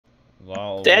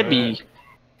Lol, That'd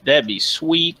be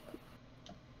sweet.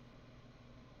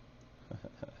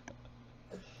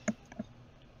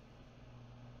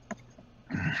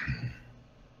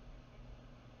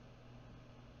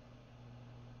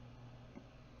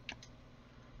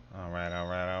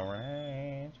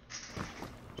 Alright.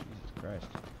 Jesus Christ.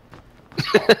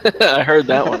 I heard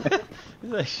that one.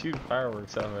 It's like shooting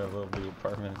fireworks out of a little big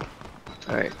apartment.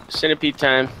 Alright, centipede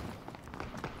time.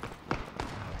 Oh,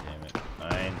 damn it.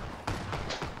 Fine.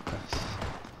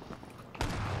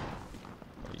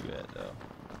 Where you at, though?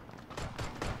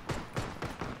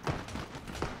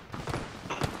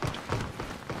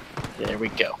 There we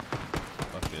go.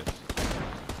 Fuck this.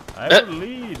 I have a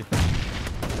lead!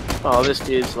 Oh, this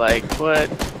dude's like, what?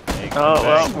 Hey, Oh,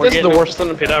 well, This is the worst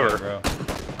centipede ever. Bro.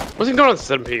 What's even going on with the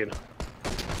centipede?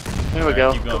 There we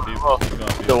go. Keep going, people. Oh, Keep going,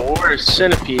 the people. worst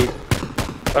centipede.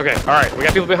 Okay, alright, we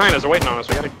got people behind us, they're waiting on us,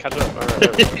 we gotta catch up.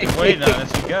 Alright, Keep waiting on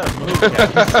us, you gotta move, guys.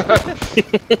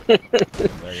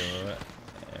 There you go.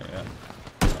 There you go.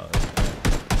 Oh,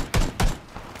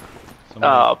 somebody-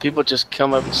 Oh, people just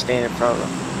come up and stand in front of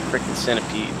the freaking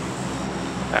centipede.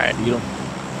 Alright, you don't.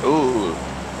 Ooh.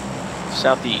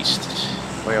 Southeast.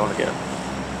 Where you want to go?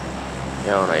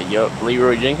 You want to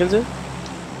Leroy Jenkins in?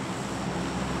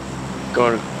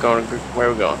 Going, where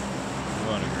are we going? I'm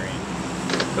going to green.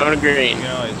 Going to green. You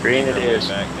can always Green it work our way is.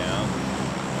 back down.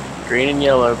 Green and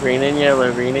yellow, green and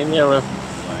yellow, green and yellow. Black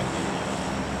and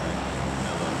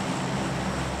yellow.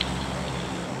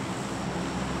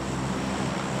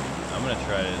 I'm gonna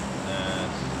try to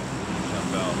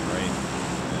jump out right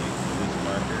this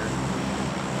marker.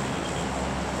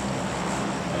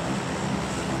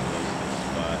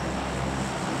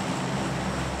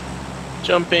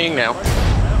 Jumping now.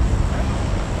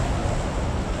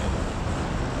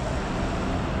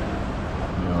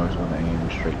 You always want to aim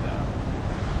straight down.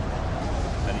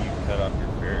 How do you cut off your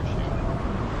parachute?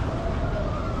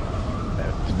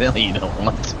 Evidently you don't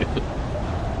want to.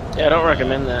 Yeah, I don't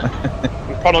recommend that.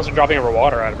 Probably not dropping over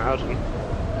water, I'd imagine.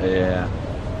 Yeah.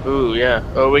 Ooh, yeah.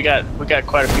 Oh, we got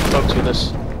quite a few folks with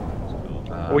us.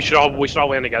 We should all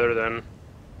land together then.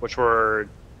 Which we're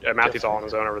Matthew's all on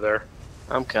his own over there.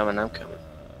 I'm coming. Okay,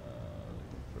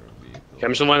 I'm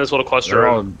just gonna land this little cluster.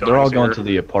 They're all going to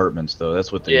the apartments though.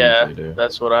 That's what they usually do.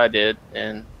 That's what I did,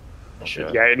 and sure.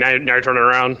 Yeah, now you're turning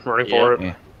around, running for it.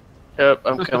 Yeah. Yep,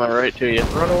 I'm coming right to you.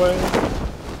 Run away.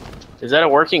 Is that a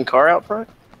working car out front?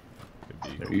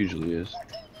 Could be. There usually is.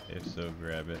 If so,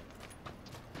 grab it.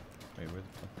 Wait, where the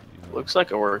fuck are you? Looks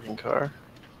like a working car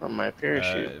on my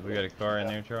parachute. We got a car in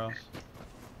there, Charles?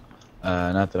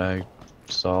 Not that I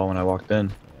saw when I walked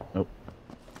in. Nope.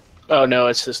 Oh no,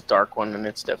 it's this dark one, and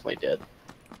it's definitely dead.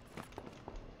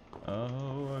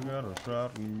 Oh, I got a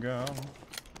shotgun.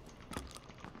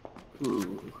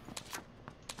 Ooh.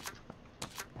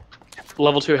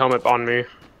 Level 2 helmet on me.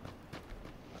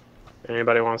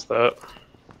 Anybody wants that?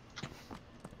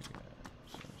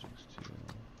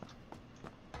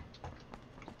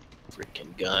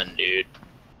 Freaking gun, dude.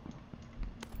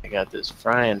 I got this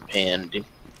frying pan,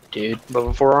 dude.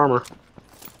 Level 4 armor.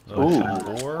 Ooh,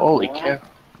 holy cow.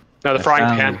 No, the I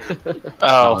frying found- pan.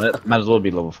 Oh, Oh, that might as well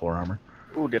be level 4 armor.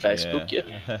 ooh, did I spook you?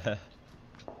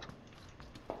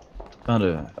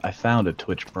 I found a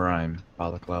Twitch Prime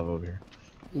balaclava over here.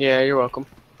 Yeah, you're welcome.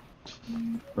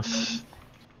 Oh,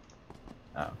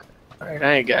 okay. Alright,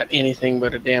 I ain't got anything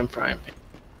but a damn frying pan.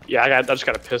 Yeah, I just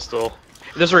got a pistol.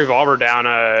 There's a revolver down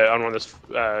on one of this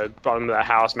bottom of that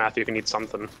house, Matthew. If you need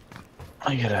something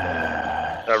I got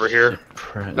a over here.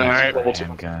 Alright.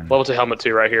 Gun. Level 2 helmet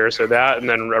 2 right here. So that, and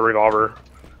then a revolver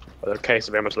with a case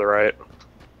of ammo to the right.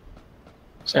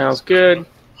 Sounds good.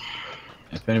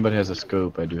 If anybody has a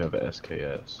scope, I do have a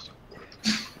SKS.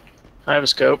 I have a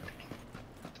scope.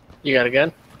 You got a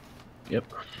gun? Yep.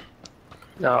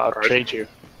 No, I'll trade you.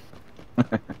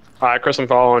 Alright, Chris, I'm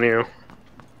following you.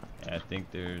 I think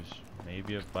there's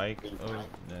maybe a bike. Oh,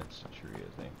 that's a tree,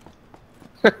 I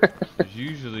think. There's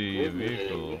usually a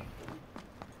vehicle.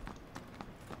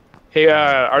 Hey,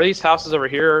 are these houses over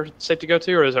here safe to go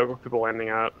to, or is that where people landing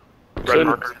at? Red Couldn't-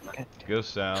 marker. Go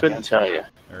south. Couldn't tell you.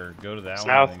 Or go to that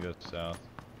South. one and then go south.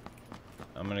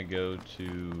 I'm gonna go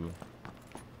to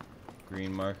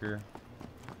green marker.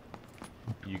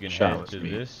 You can Shot head with to me.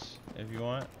 this if you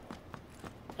want.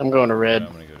 I'm going to But red.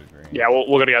 I'm gonna go to green. Yeah, we'll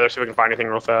go together so we can find anything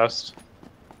real fast.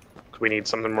 'Cause we need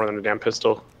something more than a damn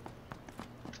pistol.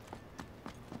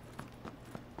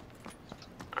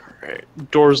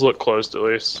 Alright, doors look closed at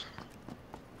least.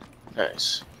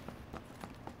 Nice.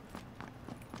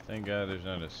 Thank God there's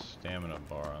not a stamina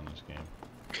bar on this game.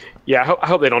 Yeah, I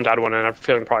hope they don't add one in. I'm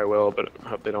feeling probably will, but I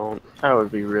hope they don't. I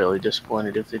would be really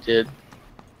disappointed if they did.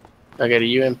 I got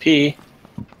a UMP.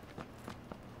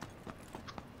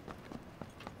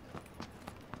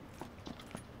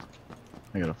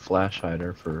 I got a flash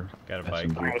hider for Got a bike.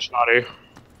 SMG. I got a shoddy.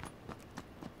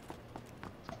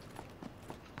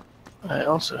 I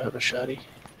also have a shoddy.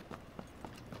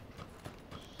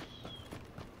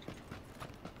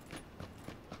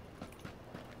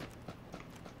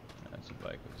 That's a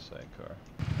bike with a sidecar.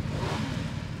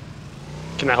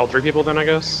 Can that hold 3 people then, I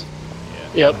guess?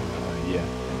 Yeah. Yep. Yeah.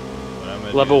 What I'm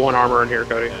gonna Level do 1 is armor in here,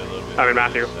 Cody. head a little bit I mean, further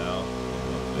Matthew. south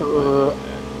and hopefully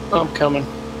find I'm coming.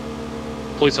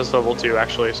 Police has level 2,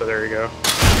 actually, so there you go.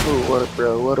 Ooh, what a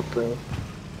bro, what a bro.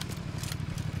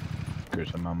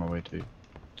 Chris, I'm on my way to you.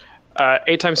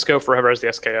 8 times scope for whoever has the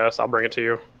SKS. I'll bring it to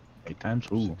you. 8 times?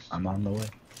 Ooh, I'm on the way.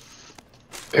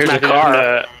 Here's a Matthew,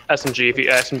 car. SMG, if you,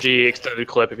 SMG extended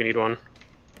clip if you need one.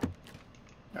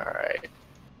 Alright.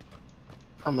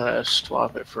 I'm gonna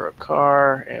swap it for a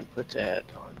car and put that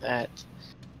on that.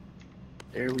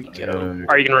 There we go.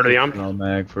 Are you getting rid of the ump? A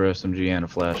mag for SMG and a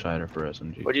flash hider for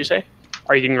SMG. What'd you say?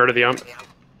 Are you getting rid of the ump?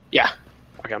 Yeah.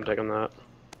 Okay, I'm taking that.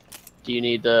 Do you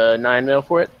need the 9mm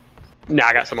for it? Nah,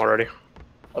 I got some already.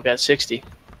 I've got 60.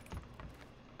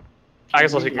 I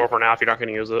guess I'll take more for now if you're not going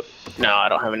to use it. No, I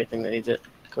don't have anything that needs it.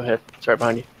 Go ahead. It's right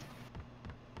behind you.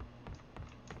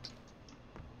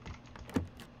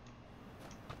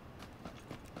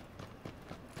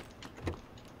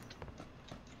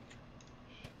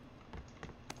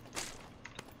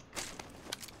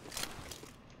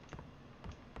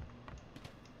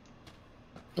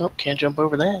 Oh, can't jump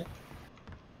over that.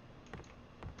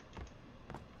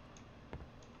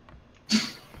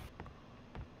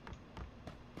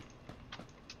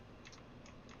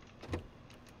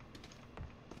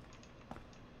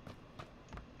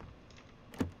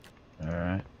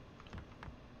 Alright.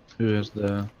 Who has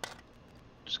the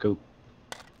scope?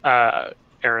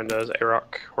 Aaron does.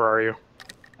 A-Rock, where are you?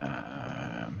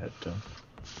 I'm headed to him.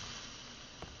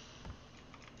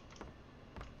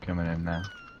 Coming in now.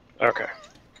 Okay.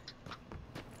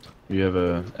 You have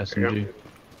a SMG?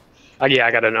 Yeah,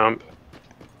 I got an ump.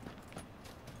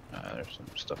 There's some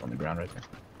stuff on the ground right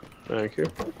there. Thank you.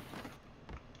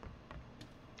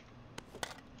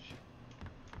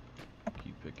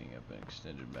 Keep picking up an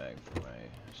extended mag for my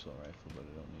assault rifle, but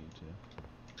I don't need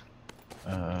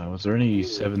to. Was there any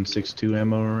 7.62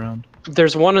 ammo around?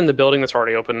 There's one in the building that's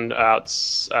already opened out.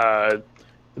 The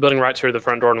building right to the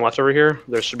front door and left over here.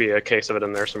 There should be a case of it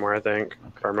in there somewhere, I think,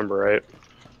 if I remember right.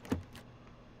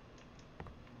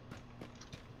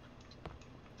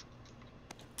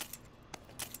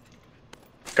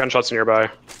 Gunshots nearby.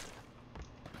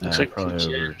 Looks like probably it's-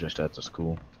 over just at the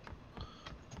school.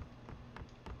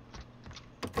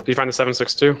 Did you find the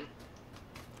 7.62?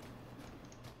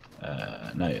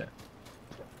 Not yet.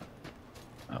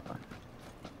 Oh, fine.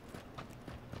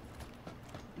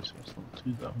 This was level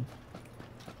 2 though.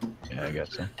 Yeah, I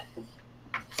got some.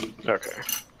 Okay. Alright,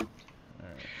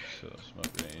 so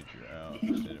smoke grenade, you're out.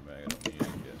 Extended mag, I don't need, I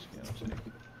guess. Can I take?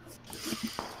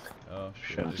 Oh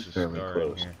shit, Shit, there's a fairly scar in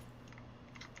close. here.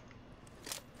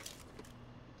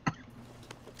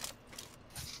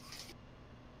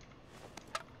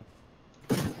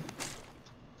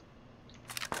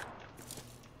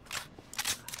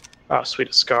 Oh, sweet,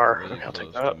 a scar. Really Okay, I'll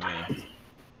take close that. to me.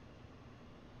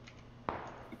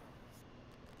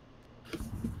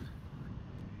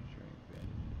 Drink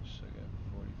bandages, I got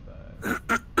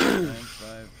 45.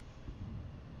 95.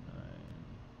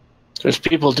 There's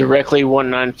people directly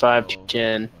 195 to 12,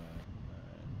 10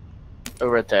 5,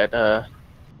 over at that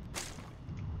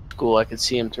school. I can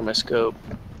see him through my scope.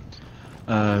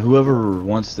 Whoever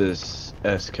wants this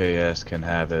SKS can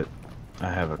have it. I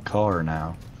have a car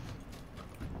now.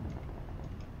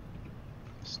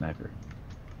 Sniper.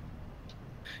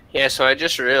 Yeah, so I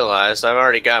just realized I've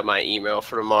already got my email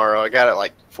for tomorrow. I got it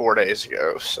like 4 days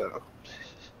ago, so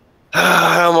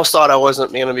I almost thought I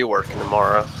wasn't going to be working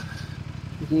tomorrow.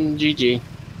 GG.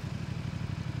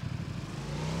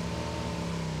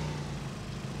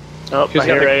 Oh, Who's I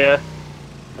got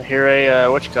hear a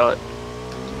what you call it?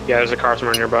 Yeah, there's a car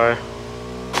somewhere nearby.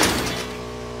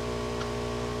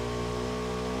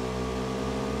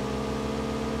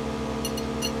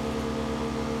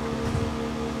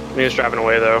 He's driving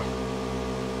away though.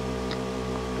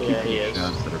 Yeah, he is.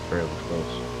 Shots that are fairly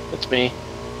close. That's me.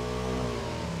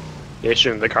 Yeah, he's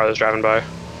shooting the car that's driving by.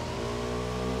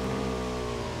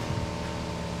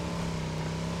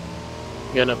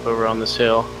 Getting up over on this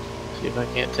hill. See if I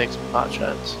can't take some pot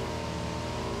shots.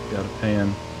 Got a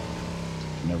pan.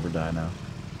 Never die now.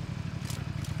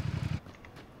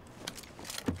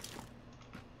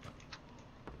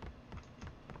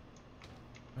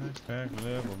 Backpack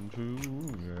level 2,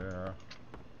 yeah.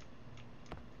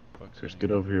 fuck's Chris, in get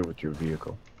here? over here with your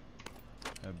vehicle.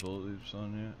 Have bullet loops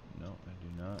on yet? No, I do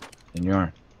not. And you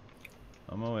are.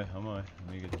 On my way, on my way.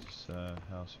 Let me get this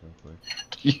house real quick.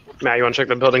 Matt, you want to check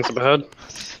the buildings up ahead?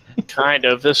 Kind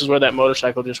of. This is where that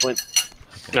motorcycle just went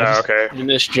Oh, okay. in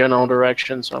this general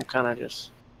direction, so I'm kind of just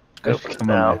scoping Come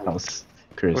it on out. my house,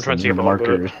 Chris. We're trying to and see your a little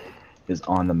marker is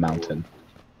on the mountain.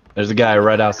 There's a guy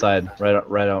right outside, right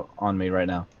out on me right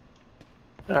now.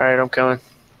 All right, I'm coming.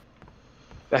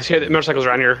 I see the motorcycle's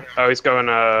around here. Oh, he's going,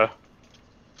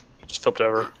 just flipped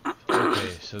over. Okay,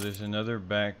 so there's another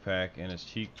backpack and a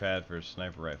cheek pad for a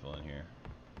sniper rifle in here.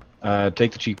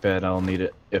 Take the cheek pad. I'll need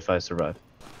it if I survive.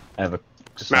 I have a.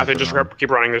 Matthew, just sniper keep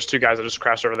running. There's two guys that just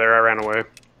crashed over there. I ran away.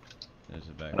 There's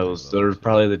a backpack. they're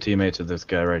probably the teammates of this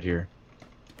guy right here.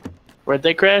 Where'd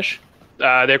they crash?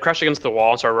 They crashed against the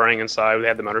wall and started running inside. They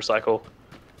had the motorcycle.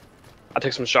 I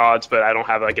took some shots, but I don't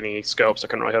have like any scopes. I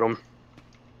couldn't really hit them.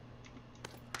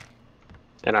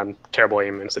 And I'm terrible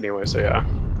aiming anyway, so yeah.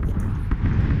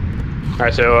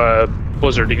 Alright, so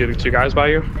Blizzard, did you get the two guys by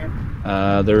you?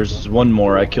 There's one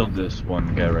more. I killed this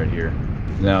one guy right here.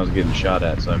 And then I was getting shot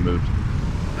at, so I moved.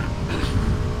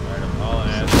 Alright, I'm hauling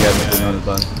ass. Guy on his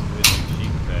body. With the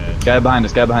cheek pad. Guy behind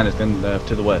us, then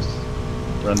to the west.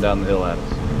 Run down the hill at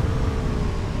us.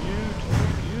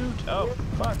 Oh,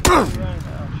 fuck.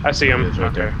 I see him. He is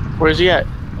right Okay. there. Where's he at?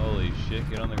 Holy shit,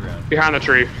 get on the ground. Behind the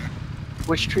tree.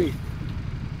 Which tree?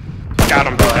 Got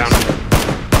him. Down.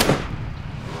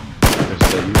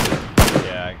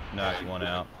 Yeah, I knocked one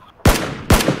out.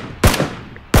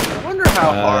 I wonder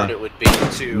how hard it would be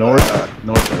to.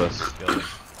 North of us.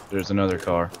 There's another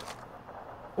car.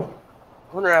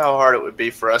 I wonder how hard it would be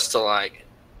for us to like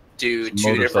do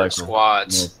two different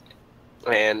squads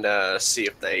and see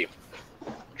if they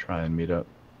try and meet up.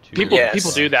 People Yes.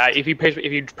 people do that. If you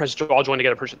press all join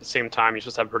together push at the same time, you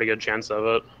just have a pretty good chance of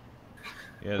it.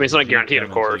 Yeah, I mean, it's not there's guaranteed, of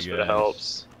coming to course, you but it guys.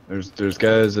 helps. There's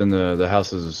guys in the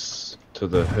houses to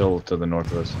the hill to the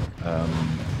north of us.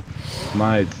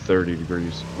 My 30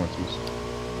 degrees northeast.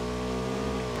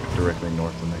 Directly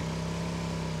north of me.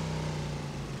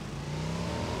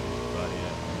 Body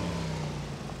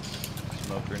at.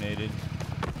 Smoke grenaded.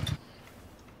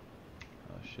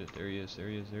 Oh shit, there he is.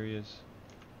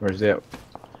 Where's he at?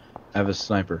 I have a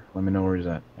sniper. Let me know where he's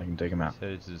at. I can take him out. He's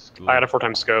headed to the school. I had a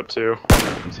 4x scope too.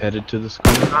 He's headed to the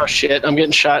school. Oh shit! I'm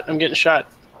getting shot.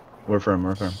 Where from?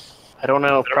 I don't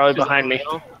know. Probably behind me.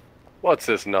 What's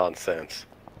this nonsense?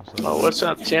 Oh, what's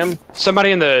up, Tim?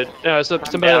 Somebody in the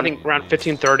somebody I down. think around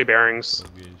 1530 bearings.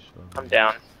 I'm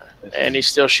down. And he's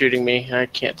still shooting me. I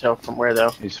can't tell from where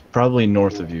though. He's probably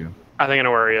north of you. I think I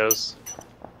know where he is.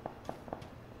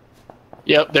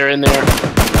 Yep, they're in there.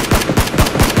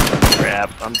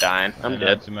 Crap! I'm dying. I'm I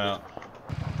dead. knocked him out.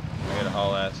 I gotta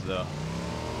haul ass though.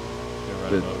 Gonna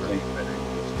run him over.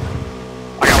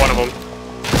 I got one of them.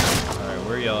 Alright,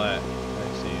 where y'all at? I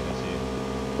see you.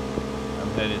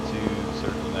 I'm headed to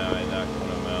circle now. I knocked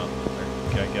one of them out.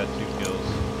 I got 2 kills.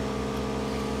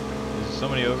 Is there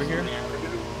somebody over here?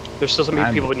 There's still some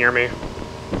people near me.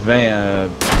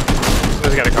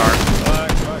 Somebody's got a car. Fuck.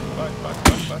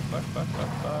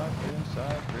 Get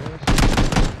inside, Chris.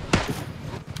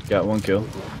 Got 1 kill.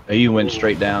 He went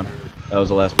straight down. That was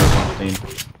the last person on the team.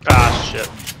 Ah, shit.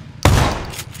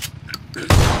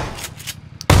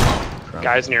 Crap.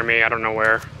 Guy's near me. I don't know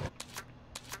where.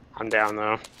 I'm down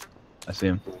though. I see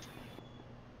him.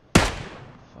 Fuck.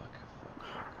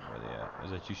 Where are they at?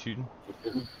 Is that you shooting?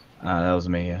 That was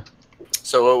me, yeah.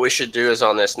 So what we should do is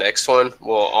on this next one,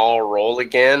 we'll all roll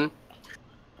again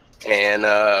and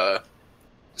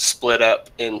split up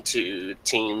into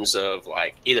teams of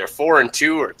like either 4 and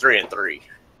 2 or 3 and 3.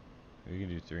 We can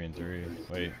do 3 and 3.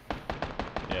 Wait.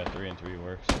 Yeah, 3 and 3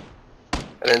 works.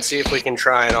 And then see if we can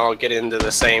try and all get into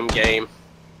the same game.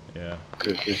 Yeah.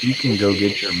 If you can go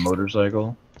get your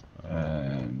motorcycle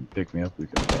and pick me up, we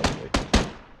can probably.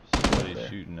 Somebody's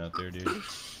shooting out there, dude.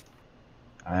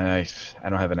 I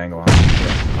don't have an angle on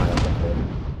it.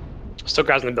 Still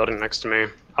guys in the building next to me.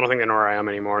 I don't think they know where I am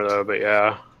anymore though, but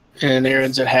yeah. And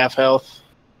Aaron's at half health.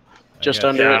 Just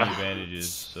under it. Advantages,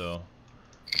 so.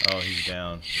 Oh, he's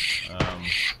down.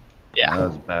 Yeah. That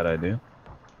was a bad idea.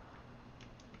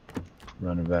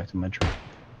 Running back to my truck.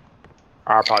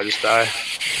 I'll probably just die.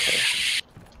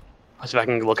 I'll see if I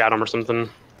can look at him or something.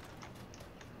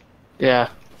 Yeah.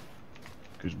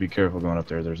 Just be careful going up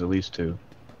there. There's at least 2.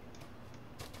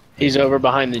 He's over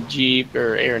behind the Jeep,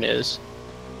 or Aaron is.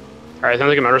 Alright, sounds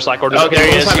like a motorcycle. Oh, there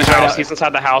he is. Inside He's the right house. out. He's inside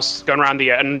the house, going around the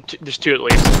and there's 2 at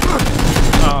least.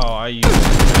 Oh, I used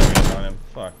the on him.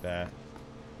 Fuck that.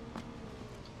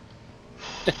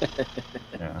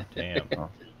 Yeah. Damn. Oh.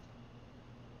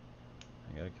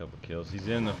 I Got a couple kills. He's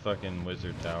in the fucking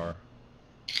wizard tower.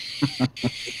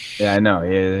 Yeah, I know.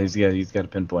 Yeah, he's got to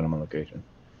pinpoint him on location.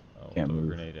 Oh, Can't throw a move.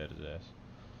 grenade at his ass.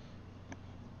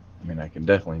 I mean, I can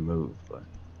definitely move, but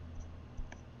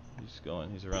He's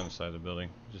going. He's around the side of the building.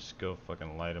 Just go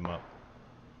fucking light him up.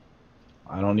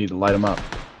 I don't need to light him up.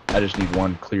 I just need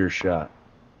one clear shot.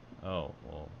 Oh,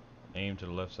 well, aim to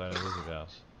the left side of the wizard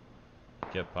house.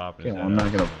 Kept popping Okay, his well, head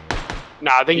I'm not out. gonna.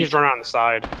 Nah, I think he's running on the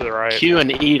side to the right. Q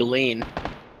and E to lean.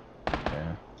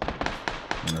 Yeah.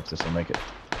 I don't know if this will make it.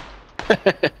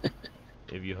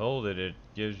 If you hold it, it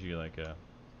gives you like a...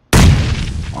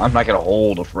 I'm not gonna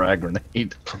hold a frag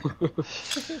grenade.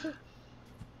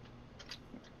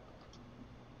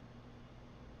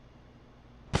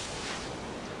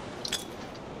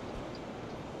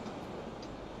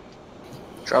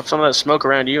 Drop some of that smoke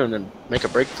around you and then make a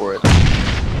break for it.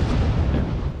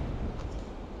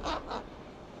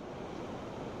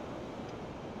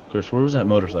 Chris, where was that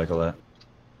motorcycle at?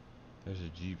 There's a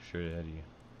jeep straight ahead of you.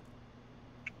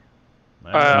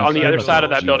 On the other Jeep. side of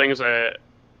that Jeep. building is a...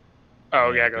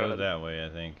 Oh, yeah, go Go ahead. that way, I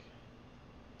think.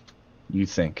 You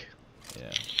think?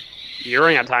 Yeah. You're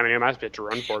running out of time and you might have to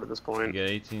run for it at this You point. got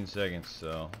 18 seconds,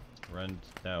 so run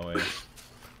that way.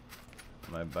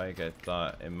 My bike, I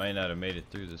thought it might not have made it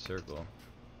through the circle.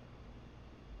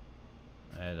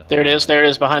 I had to There it hold is. on. There it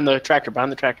is behind the tractor. Behind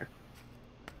the tractor.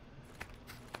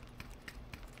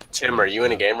 Tim, are you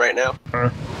in a game right now?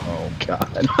 Oh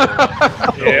God.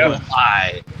 Yeah.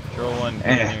 Why? Control 1, get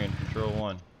in here and control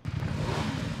 1.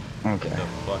 Okay. Get the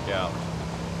fuck out.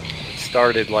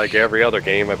 Started like every other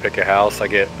game. I pick a house. I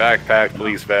get backpack,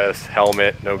 police vest,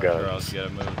 helmet, no Charles, guns. you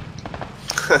gotta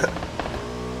move.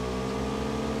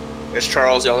 Is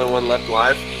Charles the only one left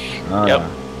alive? Oh, Yep.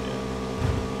 yeah.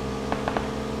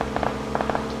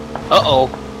 Uh-oh.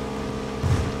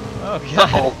 Oh,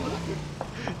 God. Uh-oh.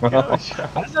 Well,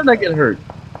 how did I get hurt?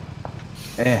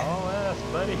 Eh. Oh, that's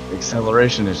buddy.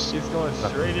 Acceleration is. She's going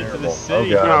straight into the terrible.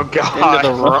 city. Oh, Oh, God. God.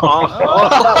 Into the wrong...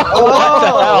 What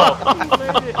the hell?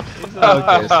 He made it. He's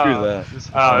Okay, screw Oh, that. This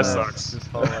Oh, whole this ass. sucks. This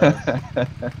whole ass.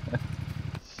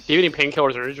 Do you have any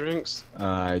painkillers or drinks?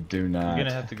 I do not. You're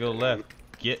gonna have to go left.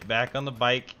 Get back on the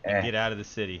bike and get out of the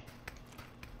city.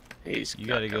 He's You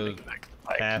gotta go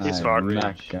past He's the fucked. I'm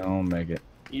not bridge. gonna make it.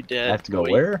 You I dead. have to go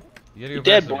boy. where? You gotta You go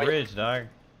dead, past the boy. bridge, dog.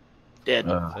 Dead.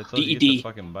 I told you to get the DED.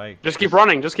 fucking bike. Just keep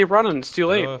running. Just keep running. It's too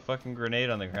late. Throw a fucking grenade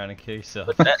on the ground and kill yourself.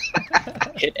 Put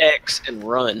that, hit X and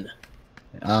run.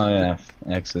 Oh yeah,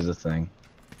 X is a thing.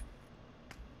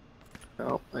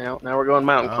 Oh, well, now we're going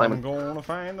mountain climbing. gonna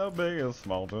find the biggest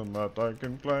mountain that I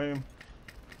can climb.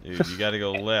 Dude, you gotta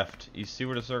go left. You see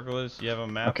where the circle is? You have a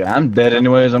map? Okay, I'm dead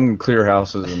anyways. I'm gonna clear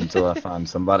houses until I find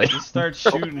somebody. Just start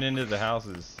shooting into the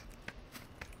houses.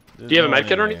 Do you have a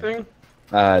medkit or anything?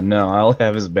 No, all I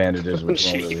have is bandages, which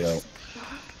won't really help.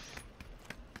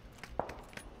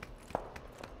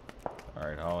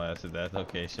 Alright, haul ass at that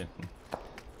location.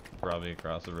 Probably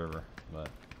across the river, but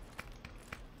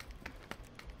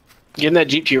Get in that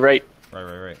Jeep to your right.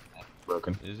 right.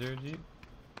 Broken. Is there a jeep?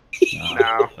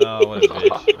 No. Oh, what a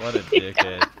bitch! What a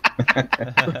dickhead!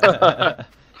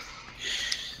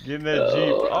 Get in that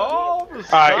jeep. Oh,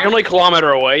 Alright, you're only a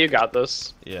kilometer away. You got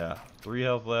this. yeah. 3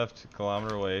 health left.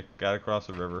 Kilometer away. Got across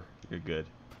the river. You're good.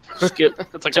 Skip.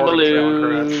 It's like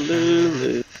Oregon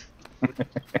Trail, correct?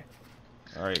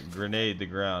 All right, grenade the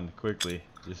ground quickly.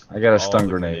 Just I got a all stun the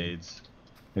grenade. grenades.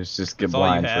 Let's just get That's all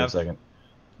you blind for a have? second.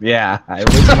 Yeah, I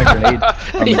wasted my grenade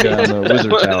on the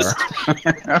wizard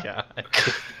tower. God.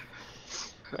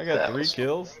 I got 3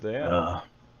 kills. Damn. I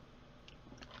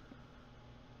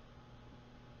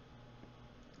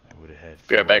would have had 4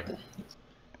 Be right back. if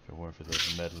it weren't for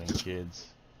those meddling kids.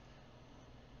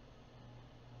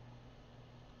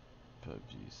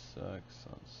 PUBG sucks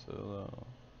on solo.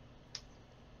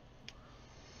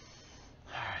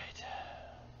 Alright.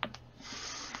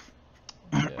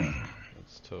 Yeah,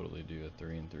 let's totally do a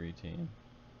 3-3 team.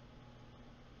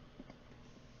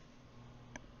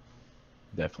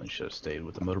 Definitely should have stayed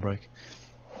with the motorbike.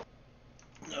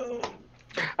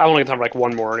 I only have time for like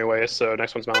one more anyway, so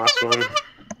next one's my last one.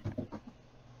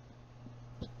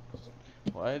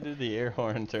 Why did the air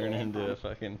horn turn into a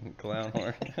fucking clown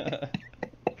horn?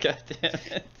 God damn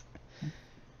it.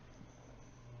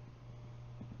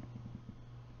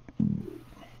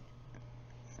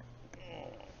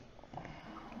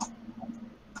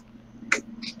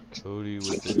 Cody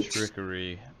with the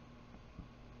trickery.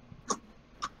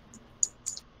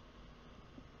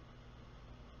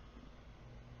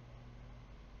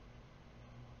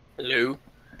 Hello.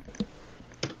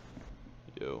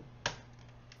 Yo.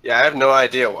 Yeah, I have no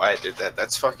idea why I did that.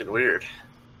 That's fucking weird.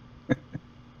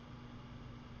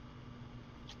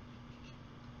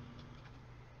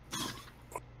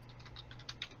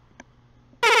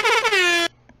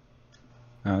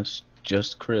 No, it's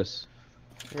just Chris.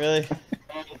 Really?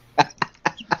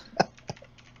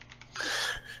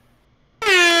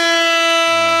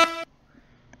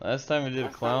 Last time we did a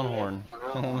clown horn.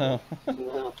 I don't know.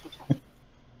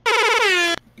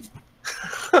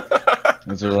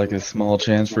 Is there like a small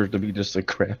chance for it to be just a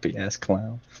crappy ass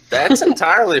clown? That's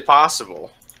entirely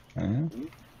possible.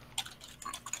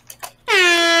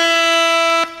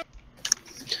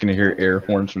 Just gonna hear air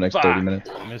horns for the next 30 minutes.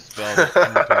 Misspelled it.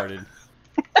 I'm retarded.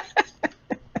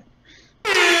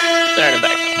 There in the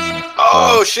back.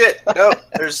 Oh shit! No,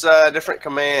 there's different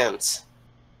commands.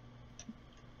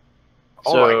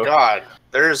 Oh So- my god.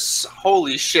 There's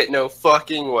holy shit, no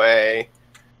fucking way.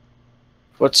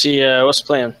 What's the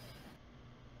plan?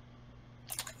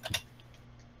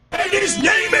 Oh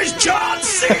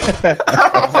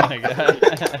my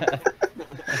god.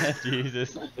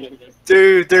 Jesus.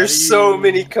 Dude, there's How do so you-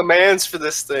 many commands for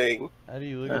this thing. How do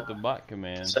you look at the bot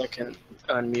command? So I can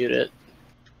unmute it.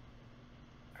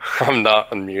 I'm not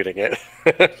unmuting it.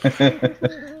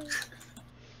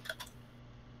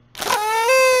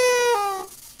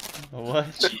 What?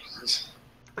 Jesus.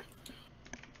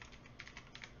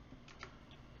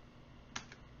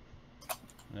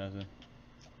 Nothing.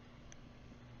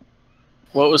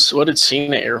 What did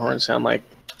Cena air horn sound like?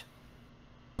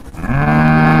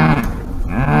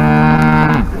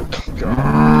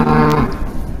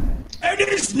 And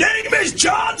his name is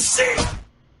John C.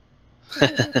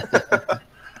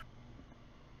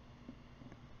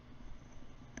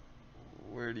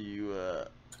 Where do you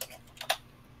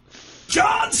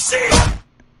John C.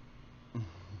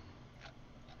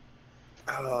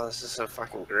 Oh, this is so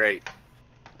fucking great.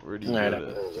 where do you Alright,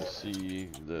 go to see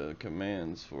the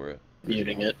commands for it?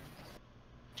 Muting it.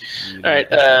 You All right.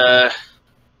 don't-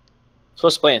 So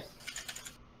what's the plan?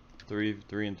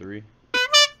 3 and 3.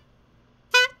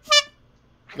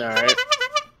 All right.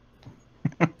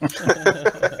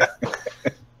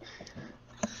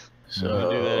 So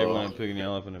we do that every time I'm picking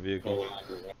y'all up in a vehicle.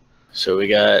 So we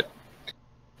got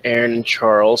Aaron and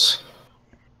Charles.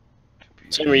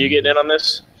 Tim, are you getting in on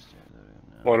this?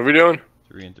 What are we doing?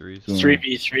 3 and 3.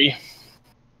 3v3.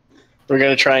 We're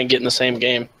gonna try and get in the same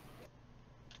game.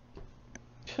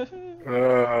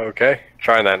 Okay.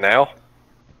 Trying that now.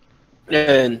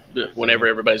 And whenever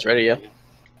everybody's ready, yeah.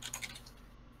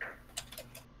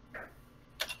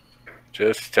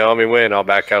 Just tell me when. I'll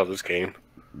back out of this game.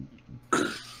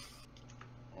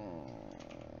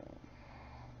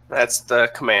 That's the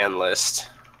command list.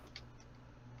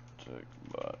 Check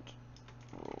bot.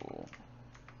 Roll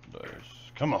dice.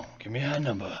 Come on, give me a high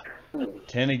number.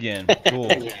 10 again.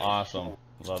 Cool. Awesome.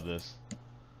 Love this.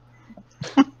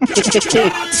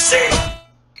 John C.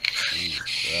 Jesus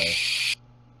Christ.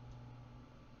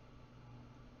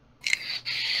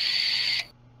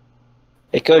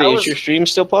 Hey Cody, I is was- your stream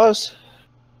still paused?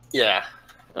 Yeah.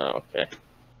 Oh, okay.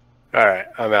 Alright,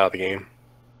 I'm out of the game.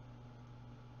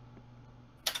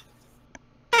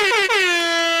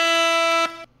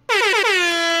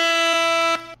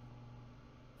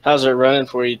 How's it running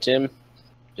for you, Tim?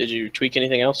 Did you tweak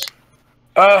anything else?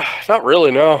 Not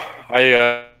really, no.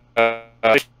 I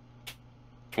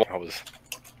was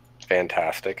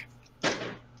fantastic.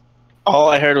 All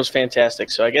I heard was fantastic,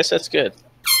 so I guess that's good.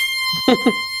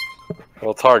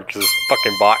 Well, it's hard because this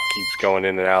fucking bot keeps going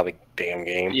in and out of the damn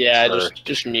game. Yeah, Or-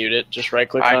 just mute it. Just right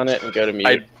click I- on it and go to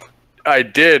mute. I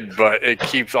did, but it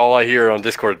keeps all I hear on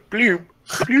Discord. Bloop,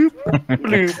 bloop,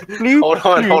 bloop, bloop. Hold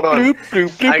on, hold on. Bloop, bloop,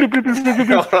 bloop, I- bloop, bloop, bloop, bloop,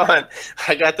 bloop. Hold on.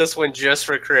 I got this one just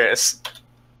for Chris.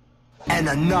 And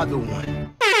another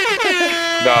one.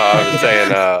 No, I was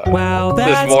saying, Wow,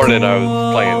 this morning I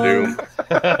was playing Doom.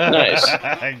 Nice.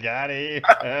 I got it.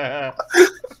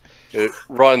 It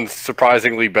runs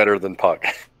surprisingly better than Pug.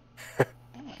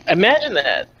 Imagine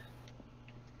that.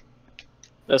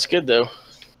 That's good though.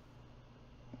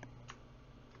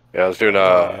 Yeah, I was doing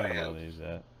I know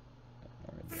that.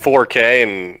 4K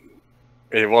and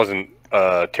it wasn't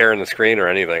tearing the screen or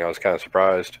anything. I was kind of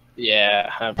surprised. Yeah.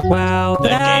 Wow, That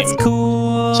that's game-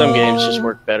 cool. Some games just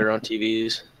work better on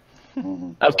TVs.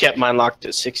 I've kept mine locked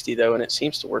at 60 though, and it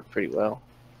seems to work pretty well.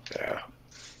 Yeah.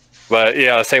 But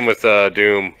yeah, same with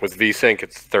Doom. With VSync,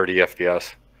 it's 30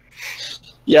 FPS.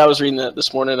 Yeah, I was reading that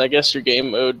this morning. I guess your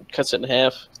game mode cuts it in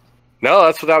half. No,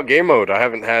 that's without game mode. I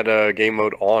haven't had game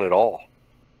mode on at all.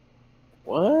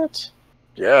 What?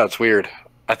 Yeah, it's weird.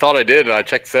 I thought I did, and I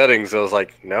checked settings. I was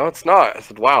like, no, it's not. I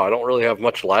said, wow, I don't really have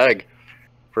much lag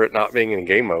for it not being in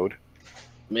game mode.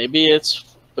 Maybe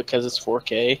it's because it's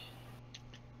 4K.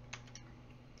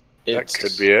 That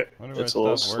could be it. Wonder why It's a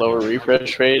little stopped slower working.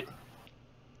 refresh rate.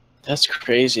 That's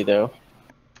crazy though.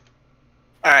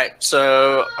 All right.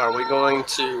 So, are we going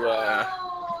to?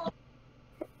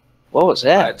 What was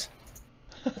that?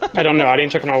 I don't know. I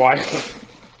didn't check my wife.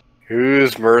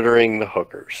 Who's murdering the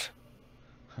hookers?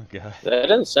 Oh, God. That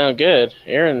doesn't sound good.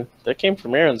 Aaron, that came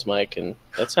from Aaron's mic, and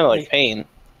that sounded like pain.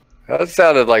 That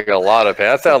sounded like a lot of pain.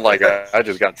 That sounded like I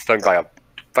just got stung by a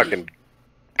fucking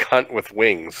cunt with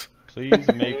wings. Please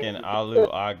make an Alu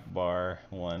Akbar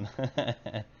one.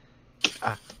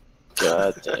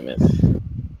 God damn it.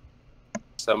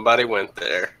 Somebody went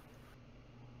there.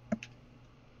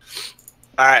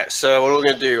 All right, so what are we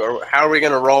gonna do? Or how are we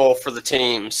gonna roll for the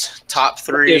teams? Top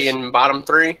three and bottom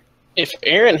three? If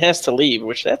Aaron has to leave,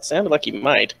 which that sounded like he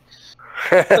might,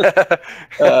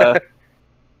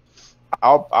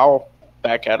 I'll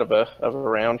back out of a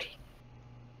round.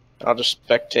 I'll just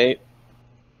spectate.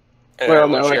 Well,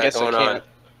 no, I guess I can't.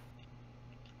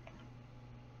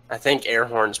 I think air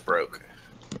horns broke.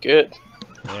 Good.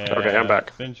 Yeah, Okay, I'm back.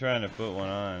 I've been trying to put one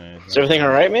on. And Is everything all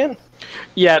right, man?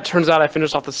 Yeah, it turns out I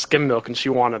finished off the skim milk and she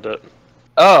wanted it.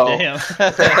 Oh, Damn.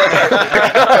 Damn.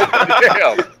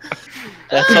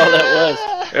 that's all that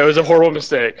was, It was a horrible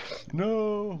mistake.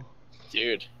 No.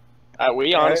 dude.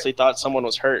 We honestly thought someone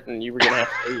was hurt and you were gonna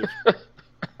have to leave.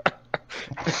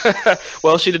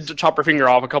 Well, she did chop her finger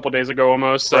off a couple days ago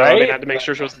almost, so Right? they had to make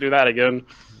sure she was to do that again.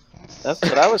 That's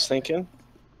what I was thinking.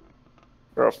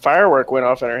 Or a firework went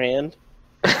off in her hand.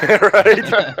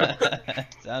 Right?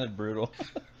 Sounded brutal.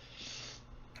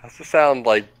 That's the sound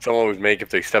like someone would make if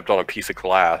they stepped on a piece of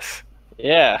glass.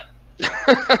 Yeah.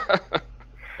 All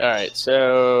right,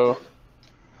 so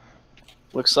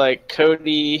looks like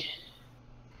Cody,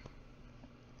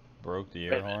 Broke the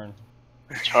air horn.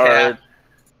 Tard,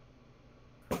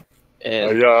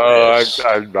 and Yeah, Chris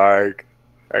I'm back.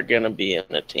 are gonna be in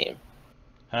a team.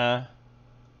 Huh?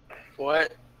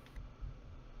 What?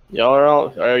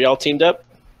 Are y'all teamed up?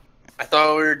 I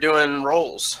thought we were doing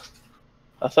rolls.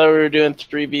 I thought we were doing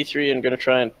 3v3 and gonna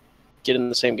try and get in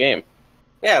the same game.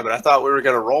 Yeah, but I thought we were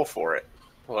gonna roll for it.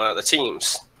 Well, the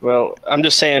teams. Well, I'm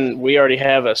just saying we already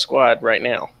have a squad right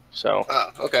now, so Oh,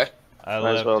 okay. I Might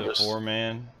as left well a just-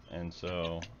 4-man, and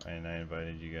so I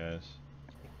invited you guys.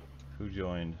 Who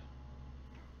joined?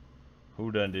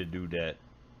 Who done did do that?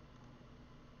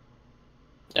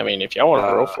 I mean, if y'all want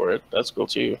to roll for it, that's cool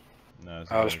too. No,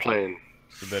 it's I was better- playing.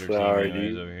 It's a better Sorry, team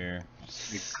anyways dude. over here.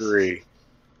 Agree.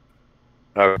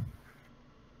 Oh,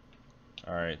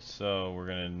 Alright, so we're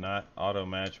gonna not auto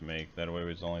match make, that way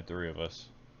there's only 3 of us.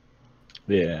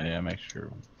 Yeah, make sure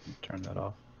we turn that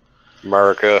off.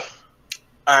 America.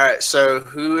 All right, so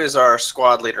who is our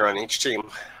squad leader on each team?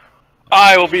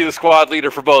 I will be the squad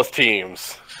leader for both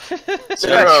teams.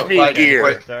 No, me like,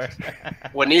 gear. Sorry.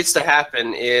 What needs to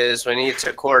happen is we need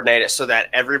to coordinate it so that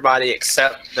everybody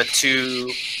except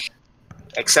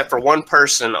for one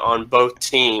person on both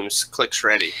teams clicks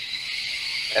ready.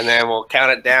 And then we'll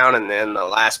count it down, and then the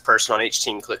last person on each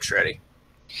team clicks ready.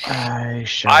 I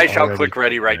shall click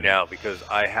ready right now because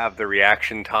I have the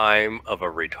reaction time of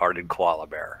a retarded koala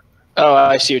bear. Oh,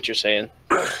 I see what you're saying.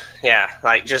 Yeah,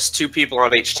 like just 2 people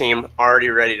on each team already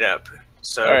readied up.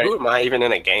 So All right. who am I even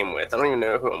in a game with? I don't even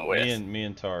know who I'm with. Me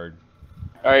and Tard.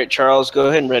 All right, Charles, go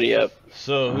ahead and ready up.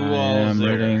 So who I all is am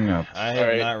there? readying up. I have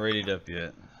Alright. not readied up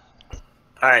yet.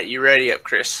 All right, you ready up,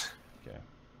 Chris?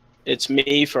 It's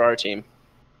me for our team.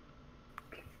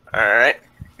 All right.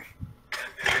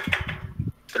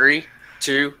 3,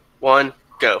 2, 1,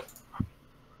 go.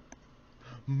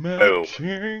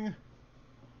 Matching.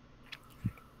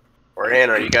 We're in.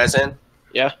 Are you guys in?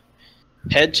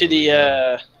 Head to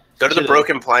the. Go to the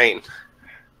broken plane.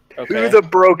 Okay.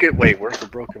 Wait, where's the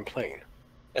broken plane?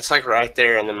 It's like right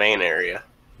there in the main area.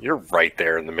 You're right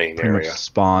there in the main Pretty much area.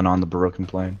 spawn on the broken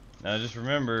plane. Now just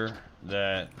remember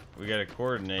that we gotta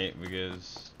coordinate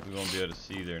because we won't be able to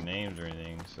see their names or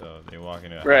anything. So if they walk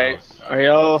into a Right. house. Are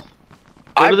y'all? Go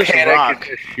I to this panic rock.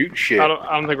 and just shoot shit. I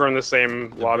don't think we're in the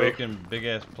same The lobby. broken big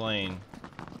ass plane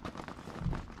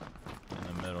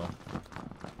in the middle.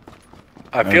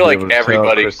 I feel like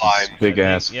everybody Chris's climbs. big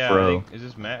ass Yeah, fro. is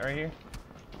this Matt right here?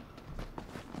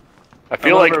 I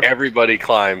feel I'm like over- everybody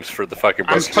climbs for the fucking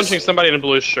I'm broken punching somebody in a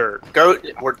blue shirt. Go I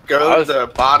to was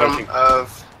the bottom punching-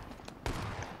 of.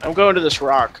 I'm going to this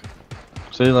rock.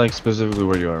 Say like specifically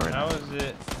where you are right now.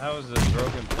 How is the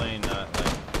broken plane not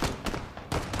like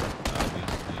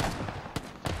obviously?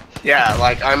 Yeah,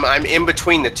 like I'm in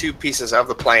between the 2 pieces of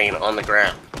the plane on the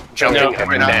ground, jumping No, up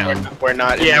we're and not. down. We're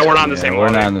not. Yeah, we're not in the Yeah, same we're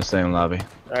lobby. not in the same lobby.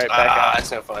 All right, back out.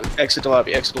 That's no fun. Exit the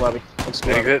lobby. Exit the lobby. Exit the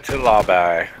lobby. Exit to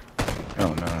lobby.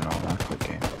 Oh no, not quick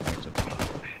game. Exit the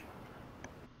lobby.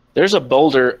 There's a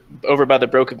boulder over by the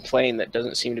broken plane that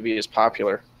doesn't seem to be as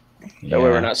popular. That way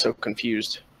we're not so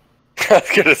confused. I was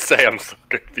gonna say I'm so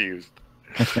confused.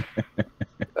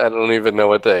 I don't even know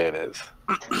what day it is.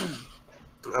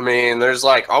 I mean, there's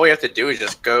like all we have to do is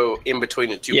just go in between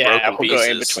the two Yeah, broken we'll pieces.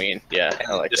 go in between. Yeah,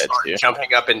 I like just that start too.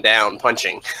 jumping up and down,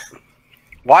 punching.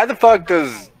 Why the fuck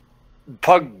does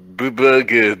Pug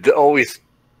always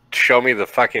show me the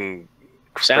fucking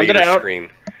Sound it creator out. screen?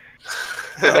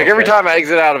 Like every time I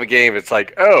exit out of a game, it's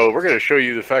like, oh, we're gonna show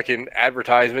you the fucking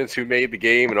advertisements who made the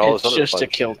game and all It's this other just fun to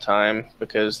shit. kill time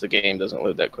because the game doesn't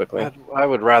load that quickly. I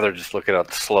would rather just look at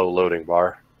the slow loading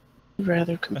bar. I'd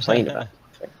rather complain about it.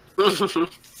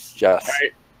 Yes,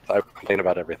 Alright. I complain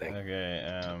about everything. Okay,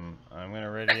 I'm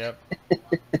gonna ready up.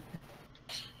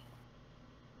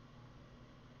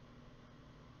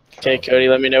 Okay, Cody,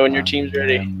 let me know when your team's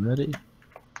ready. I'm ready.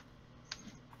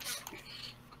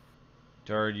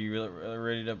 Jared, you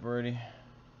ready up already?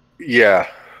 Yeah.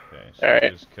 Okay, so All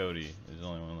right. just Cody is the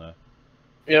only one left.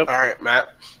 Yep. All right,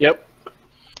 Matt. Yep.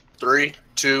 3,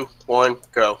 2, 1,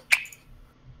 go.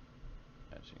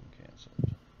 Matching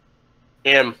canceled.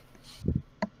 In.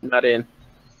 Not in.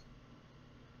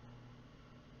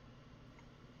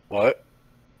 What?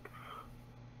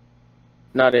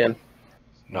 Not in.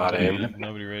 Not in.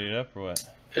 Nobody ready up or what?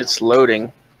 It's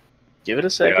loading. Give it a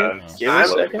second. Yeah. Give it a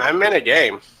second. I'm in a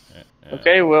game. Yeah,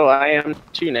 Okay, well, I am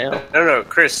too now. No,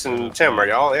 Chris and Tim, are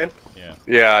y'all in? Yeah.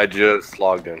 Yeah, I just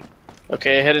logged in.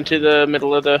 Okay, head into the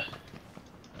middle of the...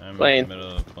 I'm Plane. in the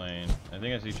middle of the plane. I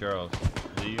think I see Charles.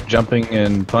 Is it you? Jumping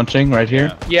and punching right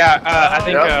here. Yeah, I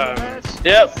think.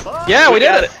 Yep. Yeah, we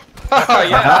did it. Oh,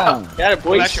 yeah. Got it, It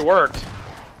boys. actually worked.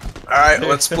 All right,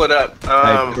 let's split up.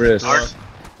 Hey, Chris.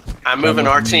 I'm moving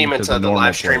Come our with me team to into the the normal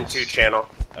live stream place. 2 channel.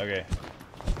 Okay.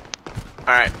 All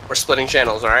right, we're splitting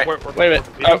channels. All right. Wait a minute.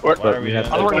 Oh, Why are we we have doing I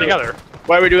thought we were working that? together.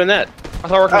 why are we doing that? I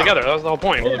thought we were working together. That was the whole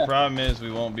point. Well, the problem is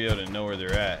we won't be able to know where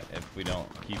they're at if we don't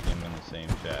keep them in the same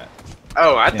chat.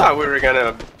 Oh, I thought we were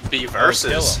gonna be Kill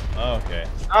versus. 'em. Oh, okay.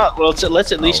 Oh, well,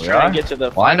 let's at least we try are? and get to the...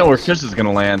 Well, I know where Chris is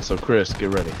gonna land, so Chris, get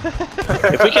ready.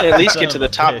 If we can at least Son get to of the a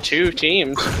top bitch. 2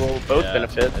 teams, we'll both Yeah,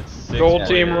 benefit. it's 6 Gold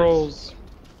team players. rules.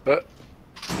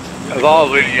 As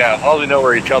long as we know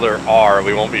where each other are,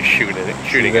 we won't be shooting See at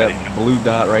each other. that blue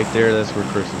dot right there? That's where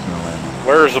Chris is gonna land.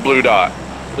 Where's the blue dot?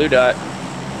 Blue dot.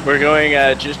 We're going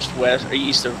just west or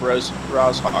east of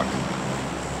Roshawk.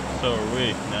 So are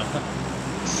we. No.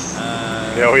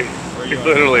 Yeah, we where you want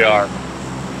literally to are.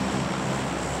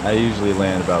 I usually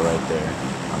land about right there.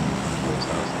 I'm Chris'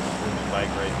 house. There's a bike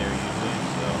right there usually,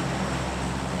 so.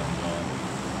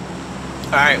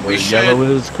 All right, Where we the should. yellow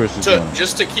is, Chris is going.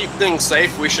 Just to keep things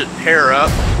safe, we should pair up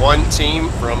one team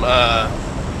from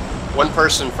one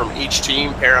person from each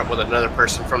team, pair up with another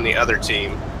person from the other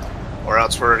team, or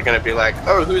else we're gonna be like,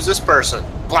 oh, who's this person?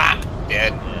 Blap,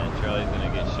 dead. Yeah, Charlie's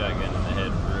gonna get shotgun in the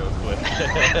head real quick.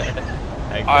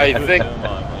 I put think- him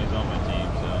on when he's on my team,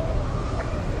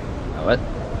 so. What?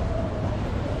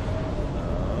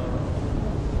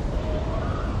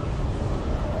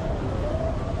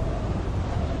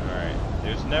 Alright.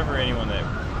 There's never anyone that.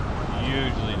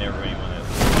 Usually never anyone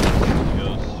that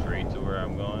goes straight to where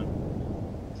I'm going.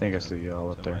 I think I see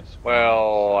y'all up So there. my spot-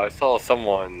 Well, I saw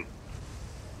someone.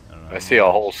 I don't know. I see a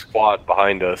whole squad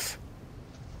behind us.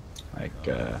 Like,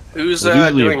 Who's Well,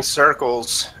 usually- doing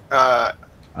circles?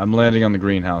 I'm landing on the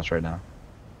greenhouse right now.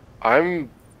 I'm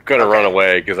gonna Okay. run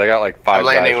away because I got like 5 I'm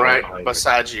landing guys right behind me.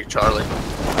 beside you, Charlie.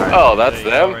 Oh, that's There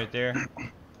you go, them. right there.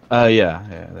 Yeah,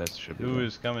 that should be. Who them.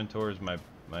 is coming towards my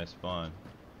spawn?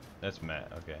 That's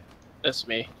Matt. Okay. That's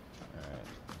me. Alright.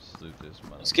 Let's loot this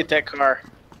mother. Let's get that car.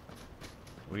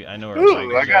 I know where Ooh,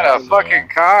 Tiger's I got at, a so- fucking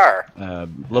car.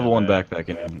 Level 1 Yeah, backpack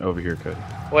in over here, Cody.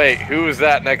 Wait, who is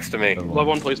that next to me? Oh. Level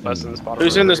 1 police bus in the spot.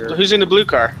 Who's over in here. this? Who's in the blue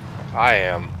car? I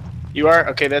am. You are?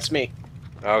 Okay, that's me.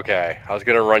 Okay, I was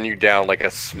gonna run you down like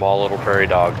a small little prairie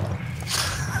dog.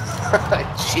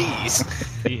 Jeez.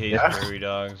 He hates prairie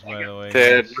dogs, by the way.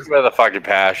 Dude, guys. look at the fucking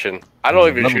passion. I don't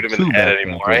even Level shoot him in 2 the head backpack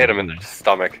anymore. I hit him in over the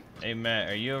stomach. Hey Matt,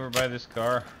 are you over by this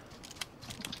car?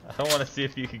 I want to see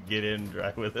if you could get in and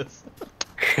drive with us.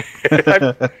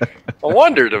 I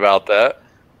wondered about that.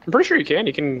 I'm pretty sure you can.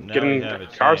 You can Now get we in have a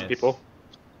cars chance. with people.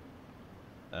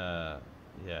 Yeah.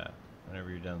 Whenever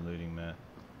you're done looting, Matt,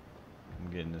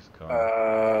 I'm getting this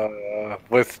car.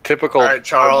 With typical All right,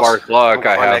 Charles. Mark luck,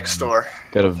 I Our have next door.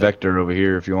 Got a vector over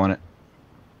here if you want it.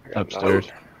 Upstairs.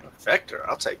 Vector,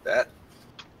 I'll take that.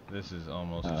 This is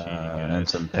almost cheating, And guys.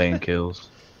 some pain kills.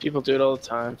 People do it all the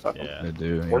time. Fuck 'em. Yeah. They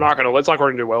do. We're not gonna. It's like we're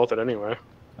gonna do well with it anyway.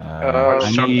 We're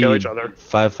just I trying to kill need each other.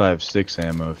 5.56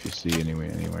 ammo if you see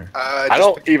anywhere. I Just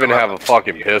don't pick even them have up. a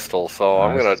fucking pistol, so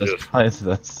I'm gonna That's just fine,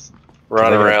 that's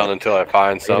run I got- around until I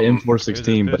find I got something. M416, There's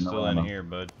a but pistol no in ammo. here,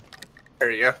 bud.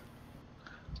 There you go.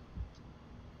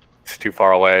 It's too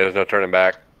far away. There's no turning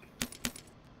back.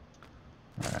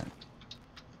 Alright.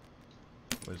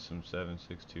 With some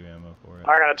 7.62 ammo for it.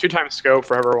 I got a 2x scope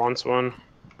for whoever wants one.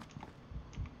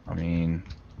 I mean,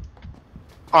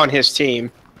 On his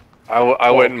team.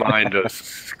 I wouldn't mind a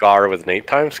scar with an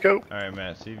 8x scope. Alright,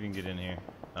 Matt, see if you can get in here.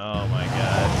 Oh my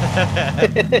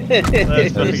god.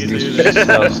 Let's fucking do this this.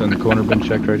 house in the corner been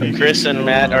checked right here. Chris and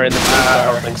Matt are in the I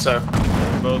car. don't think so.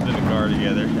 We're both in the car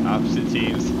together, opposite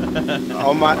teams.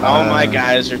 All my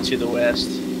guys are to the west.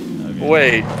 Okay.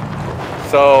 Wait,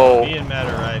 so Me and Matt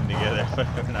are riding together, but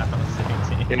we're not on the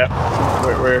same team. Yeah.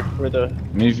 We're the. I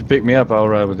mean, if you pick me up, I'll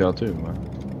ride with y'all too.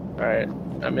 All right.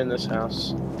 I'm in this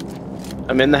house.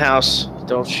 I'm in the house.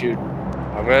 Don't shoot.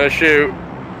 I'm gonna shoot. I'm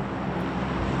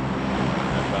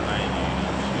behind you.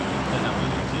 Don't shoot. That was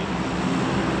your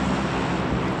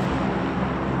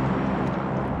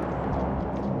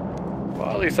team? Well,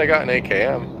 at least I got an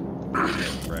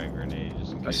AKM. Frag grenade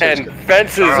just in case. And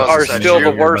fences Charles, are is that still you?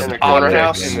 the worst In the corner object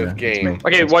house? in this game.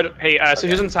 Okay, what? Hey, so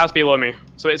who's in this house below me?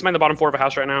 So it's in the bottom floor of a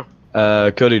house right now.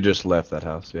 Cody just left that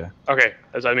house. Yeah. Okay,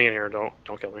 is that me in here? Don't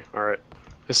kill me. All right.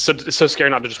 It's so scary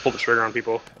not to just pull the trigger on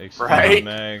people. Extend Right.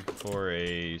 mag for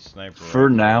a sniper. For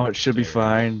rifle. now, it should be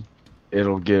fine.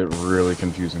 It'll get really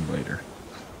confusing later.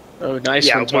 Oh, nice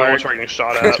Yeah, one, once we're Tard. getting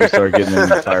shot Once we at. start getting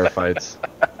into firefights.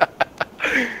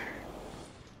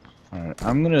 Alright,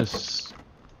 I'm gonna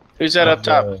Who's that up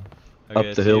top? Okay, up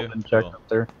it's the hill you? and check Cool. up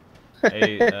there.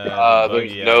 Hey, There's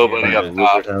buggy out nobody here. up The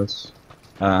top. wizard house.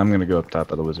 I'm gonna go up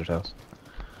top of the wizard house.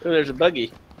 Oh, there's a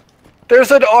buggy.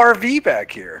 There's an RV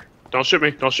back here. Don't shoot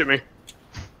me. Don't shoot me.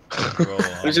 Roll on.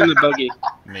 Who's in the buggy?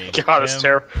 Me. God, it's Tim,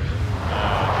 terrible. Tim,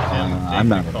 I'm take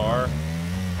not the car,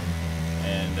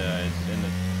 and it's in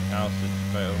the house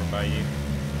that's over by you.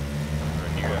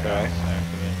 Or near the Okay. house,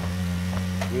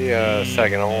 actually. Give me a Me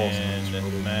second, almost.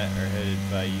 and Matt are headed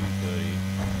by you, Cody.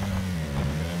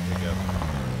 Gonna pick up.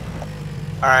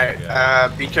 All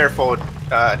right, be careful.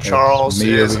 Charles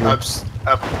me is over here.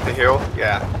 up the hill.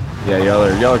 Yeah. Yeah,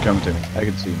 y'all are coming to me. I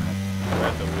can see, man. We're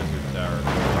at the wizard tower.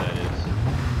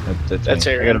 Where that is. That's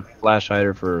me. I Aaron. got a flash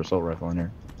hider for assault rifle in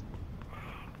here.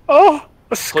 Oh,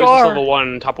 a Police scar. level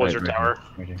 1 top Right, wizard right tower. here,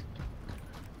 right here.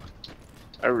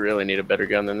 I really need a better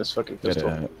gun than this fucking Got pistol.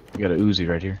 a Uzi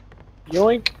right here.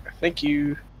 Yoink. Thank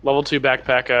you. Level 2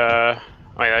 backpack.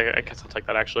 I guess I'll take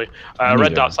that actually. Me Red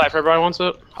too. dot sight if everybody wants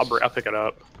it. I'll pick it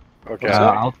up. Okay.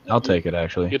 I'll take it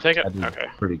actually. You take it? I did Okay.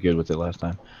 pretty good with it last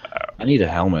time. I need a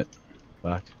helmet.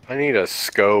 Fuck. I need a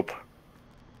scope.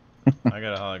 I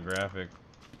got a holographic.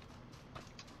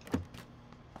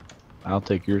 I'll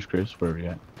take yours, Chris. Where are you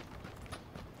at?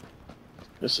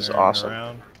 This is Turning awesome.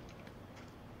 around.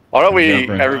 Why don't we,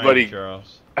 Jumping. everybody, Hi,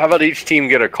 Charles. how about each team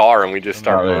get a car and we just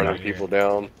start Oh, there running you go. people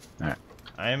down?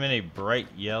 I am in a bright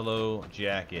yellow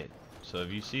jacket, so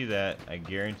if you see that, I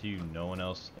guarantee you no one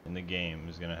else in the game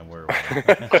is gonna wear one.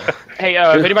 Hey,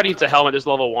 if anybody needs a helmet, there's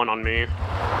level 1 on me.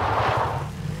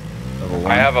 Level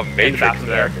one. I have a In the matrix bathroom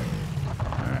there. jacket.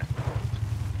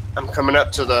 I'm coming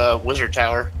up to the wizard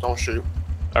tower. Don't shoot.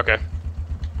 Okay.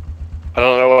 I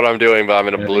don't know what I'm doing, but I'm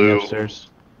in a Anything blue. upstairs?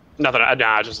 Nothing.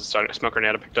 Nah, just a smoke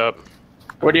grenade I picked up.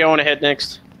 Where do you want to head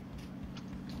next?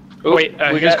 Ooh, Wait, we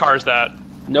whose got- car is that?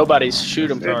 Nobody's. Shoot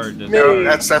him. Hard to No,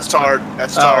 that's Tard.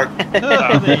 That's Oh. Tard.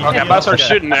 Okay, I'm about to start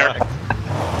shooting there.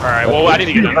 Alright, well, I need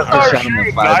to get in. Start shot him with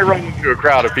shooting, five. I run into a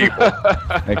crowd of people.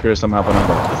 Hey, Chris, I'm hopping on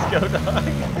board. Let's go, dog.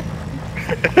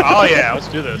 Oh yeah, let's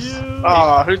do this.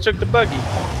 Oh, who took the buggy?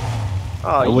 Oh,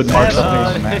 I you wouldn't mark asshole.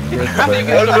 something as an Chris, but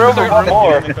There's room for one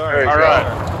more. Alright.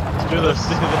 Let's do this.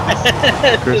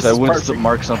 Chris, This I is would perfect.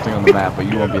 mark something on the map, but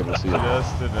you won't be able to see it.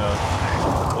 Just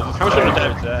enough. We'll just How much go you want where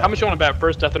to it's bet? at. How much you want to bet?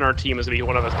 First death in our team is to be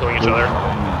one of us killing each other.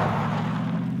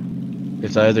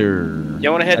 It's either.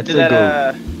 You want to head I'd to say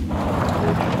that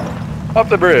Up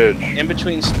the bridge. in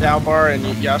between Stalbar and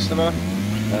Yastava?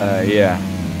 Yeah. Yeah,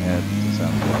 that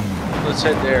sounds good. Let's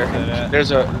head there. that?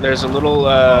 There's a little you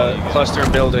got cluster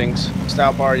of buildings.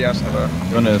 Stalbar, Yastava.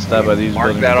 You want to stop by these Mark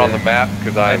buildings that right on the there? map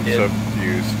because I'm did. so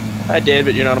confused. I did,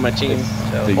 but you're not on my team. The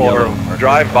So. yellow Or marker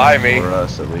drive by me. For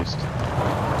us, at least.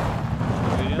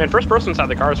 Man, first person inside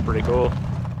the car is pretty cool.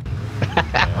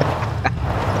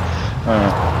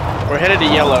 We're headed to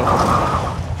yellow.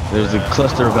 There's a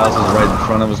cluster of houses right in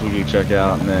front of us we can check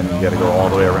out, and then you gotta go all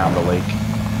the way around the lake.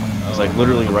 It's like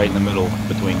literally right in the middle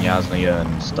between Yasnaya and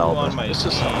Who on Stalba. my This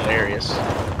is team hilarious.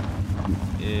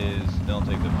 is don't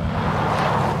take the bike.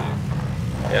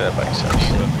 Yeah, that bike sucks.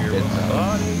 Up here, It's, what's the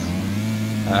thought is?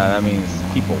 That means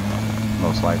people,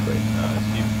 most likely. It's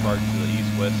you park to the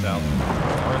east, west, south,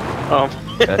 north. Oh.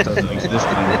 That doesn't exist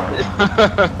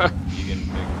anymore. You can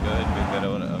go ahead and pick that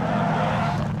up.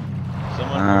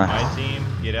 Someone from my team,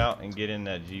 get out and get in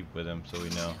that Jeep with him so we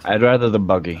know. I'd rather the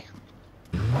buggy.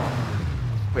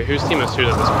 Wait, whose team is who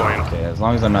at this point? Okay, as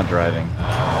long as I'm not driving. Hey,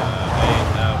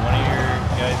 one of your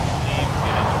guys' team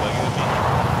get into buggy with me.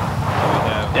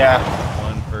 So we have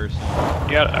one person.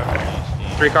 Yeah, okay. on each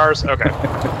team. 3 cars? Okay.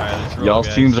 Alright, let's roll, Y'all's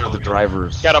guys. teams are the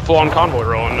drivers. Got a full-on convoy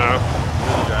rolling now. You're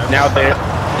the driver. Now they,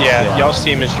 Yeah. y'all's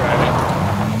team is driving.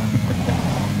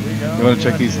 There you go. You want to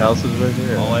check these houses right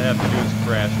here? All I have to do is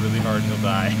crash really hard and he'll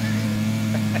die.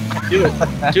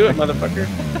 Do it, motherfucker.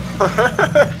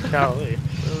 Golly.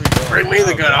 Bring me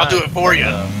the gun. I'll do it for you.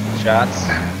 Shots.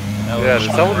 That was Yeah,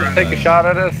 did someone just take a shot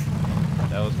at us?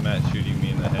 That was Matt shooting me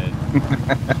in the head.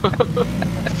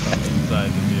 Inside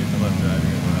the vehicle I'm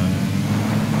driving around.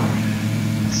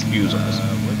 Excuse us.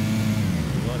 What?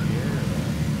 You want here?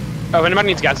 Oh, if anybody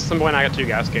needs gas at some point, I got 2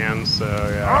 gas cans, so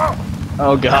yeah.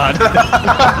 Oh God.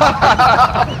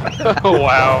 Oh,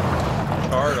 wow.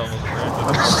 Card almost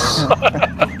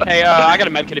ran. Hey, I got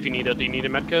a medkit if you need it. Do you need a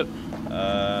medkit?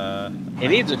 He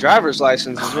needs a driver's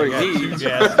license, is what I he got 2 needs.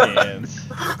 gas cans.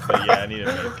 But yeah, I need a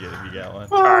medkit if you got one.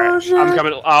 Alright, I'm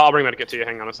coming. I'll bring medkit to you.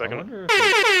 Hang on a I second. wonder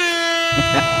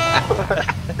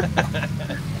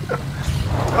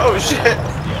Oh shit! if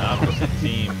the opposite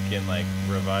team can like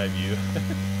revive you.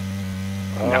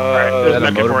 Alright, there's a that a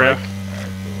medkit for you. motorbike? Alright,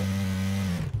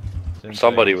 cool.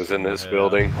 Somebody was in this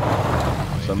building.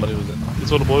 Somebody was in.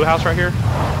 This little blue house right here?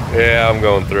 Yeah, I'm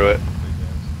going through it.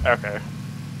 Okay.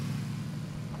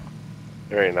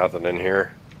 There ain't nothing in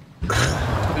here.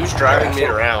 Who's driving me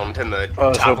around in the I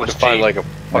was hoping topless to find Jeep? like a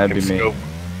That'd fucking be me. scope.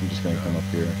 I'm just gonna come up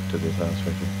here to this house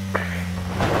right here.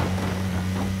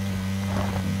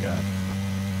 Oh God.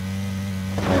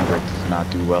 Landbrake does not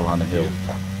do well on the hill.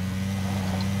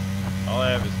 All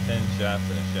I have is 10 shots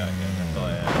and a shotgun. That's all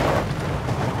I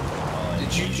have. All I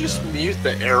Did you need, just mute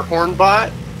the air horn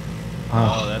bot?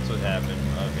 Oh, that's what happened.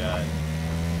 Oh god.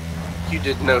 You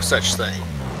did no such thing.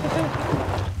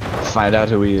 Find out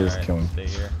who he is. Alright, Kill him. stay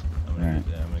here. I'm gonna, Alright.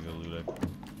 I'm gonna go loot up.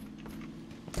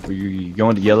 Are you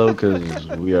going to yellow? Because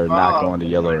we are not going to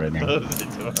yellow right now. Close the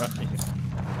door.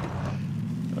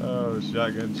 Oh,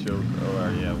 shotgun choke. Oh, I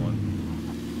already have one.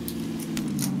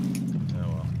 Oh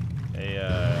well. Hey,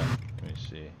 let me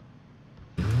see.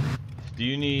 Do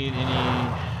you need any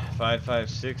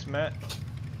 5.56, Matt?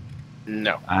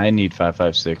 No. I need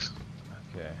 5.56.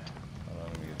 Okay. Hold on,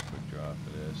 let me get a quick draw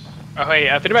for this. Oh, hey,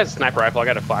 if anybody has a sniper rifle, I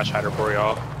got a flash hider for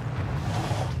y'all.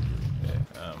 Okay,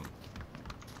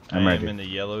 I'm I right am here. in the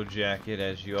yellow jacket,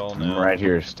 as you all know. I'm right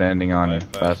here, standing on it.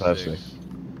 5.56.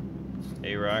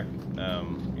 Hey, Rock,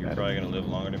 you're probably gonna live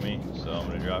longer than me, so I'm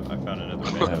gonna drop. I found another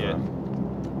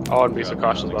medkit. I wouldn't be so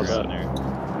cautious about that.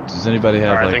 Does anybody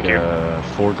have Alright, like thank you. a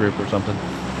foregrip or something?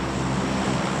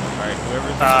 Alright,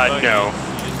 whoever's in the buggy, no. you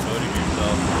just voted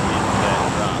yourself to get that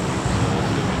drop. So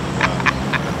let's go get the drop.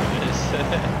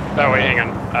 Oh, wait, hang on.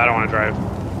 I don't want to drive.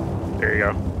 There you go.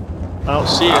 I don't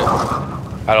see it.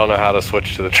 I don't know how to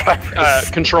switch to the drivers.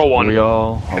 Control 1. Are we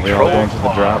all going to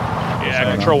the drop?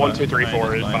 Yeah, control 1, 2, 3,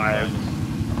 4 is 5. I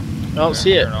don't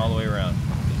see it. Turn all the way around.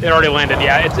 It already landed.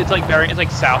 Yeah, it's like it's like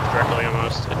south directly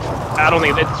almost. I don't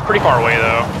think it's pretty far away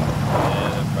though.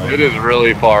 It is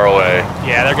really far away.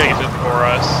 Yeah, they're gonna get to it before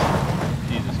us.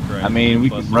 Jesus Christ. I mean, we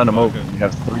Plus can run them the over. fucking We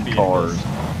have 3 vehicles. cars.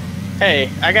 Hey,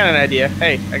 I got an idea.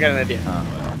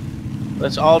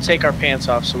 Let's all take our pants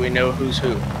off so we know who's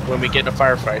who when we get in a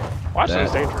firefight. Watch That-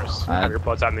 that's dangerous. Have your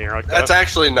butts out in the air like That's that.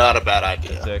 actually not a bad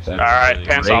idea. That's actually Alright, really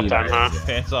pants great. off time, huh?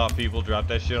 Pants off, people. Drop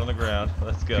that shit on the ground.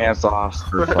 Let's go. Pants off,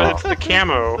 skirts But it's off. the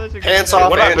camo. Such a good Pants idea. off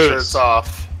What about and boots? shirts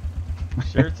off.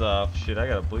 Shirts off. Shit, I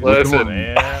gotta bleed. Listen,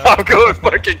 Man. I'm going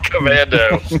fucking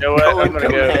commando. You know what? I'm gonna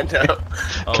go. Commando.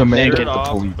 Oh, Command shirt the off,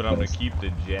 police but I'm gonna bus. keep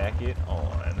the jacket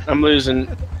on. I'm losing.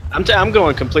 I'm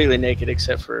going completely naked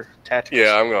except for tactics.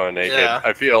 Yeah, I'm going naked. Yeah.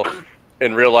 I feel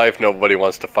in real life nobody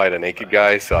wants to fight a naked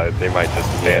guy, so they might just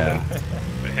abandon.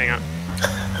 Wait, hang on.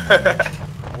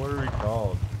 What are we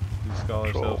called? We just call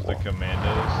ourselves the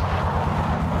Commandos.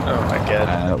 Oh my god.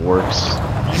 That works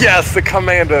Yes, the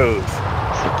commandos.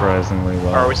 surprisingly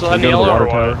well. Are we still Should in we go to yellow or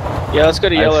water what? tower? Yeah, let's go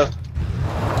to yellow.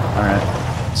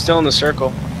 Alright. Still in the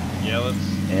circle. Yeah, let's.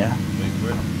 Yeah.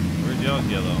 Wait, where's y'all's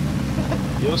yellow?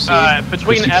 You'll see.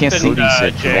 Between Because you F can't see and these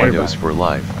J. commandos for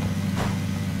life.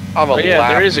 I'm a Oh yeah,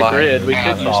 there is a lap grid. We my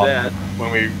could ass use off that.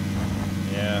 when we.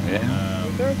 Yeah. Yeah.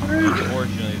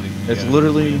 Unfortunately, It's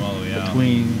literally all the way out.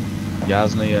 between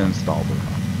Yasnia and Stalber.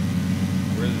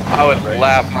 Where's the- I would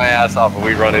laugh my ass off if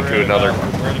we run into We're at another.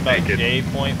 about- We're at about naked.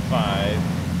 J.5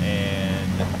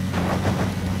 and.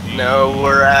 G- No,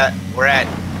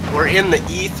 we're in the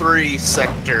E3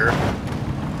 sector.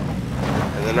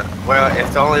 And then, well,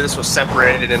 if only this was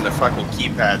separated into fucking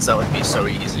keypads, that would be so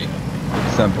easy.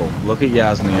 Simple. Look at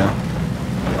Yasnia.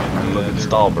 Look at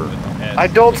Stalber. I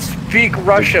don't speak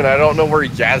Russian. I don't know where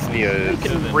Yasnia is. You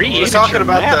can read. We're talking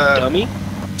about dummy.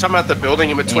 Talking about the building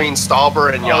in between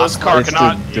Stauber and Oh, this car It's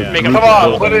cannot the make a group Come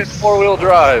on, of put it in buildings. 4-wheel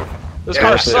drive. This Yeah,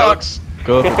 car so- sucks.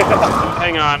 Go up.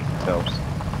 Hang on. Helps.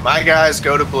 My guys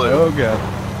go to blue. Oh god.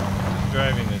 Who's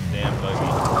driving this damn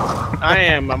buggy? I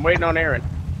am. I'm waiting on Aaron.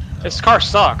 This car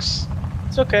sucks.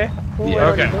 It's okay. We'll Yeah, wait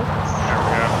on okay. you, bro.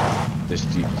 This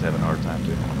Jeep is having a hard time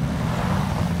too.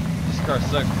 This car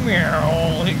sucks.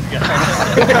 Meow. He's got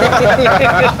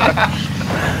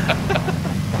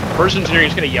First engineering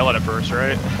is gonna yell at it first,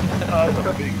 right? Oh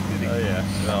yeah,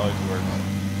 that always works.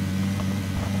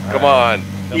 Come Alright, on.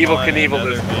 come Evil on, Knievel another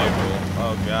this. vehicle.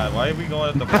 Oh god, why are we going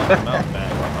at the fucking mountain back?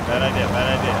 Bad idea,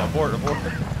 bad idea. Abort, abort.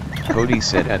 Cody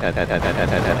said.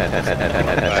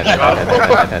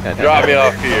 Drop me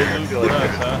off here. I Luke feel like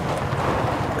Russ, huh?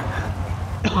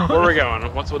 Where are we going?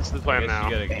 What's the I plan guess now?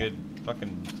 you got a good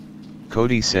fucking...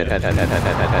 Cody said. It's already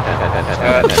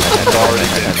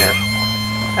been here.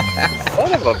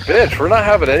 Son of a bitch, we're not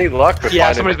having any luck with Yeah,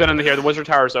 finding somebody's been in here. The Wizard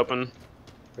Tower's open.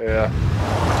 Yeah.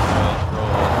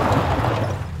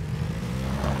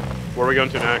 Where are we going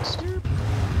to next?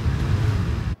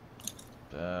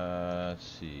 Let's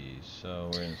see. So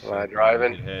we're in. Am I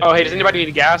driving? Oh, hey, does anybody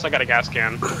need gas? I got a gas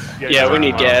can. Yeah, we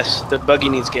need gas. The buggy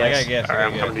needs I gas. got gas. Alright, I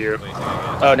I'm got coming to gas. you. Wait, I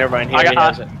got gas. Oh, never mind. He I already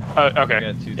got. has it. Oh, okay. I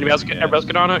got two Anybody else? tanks of Everybody else gas.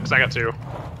 good on it? Cause I got two.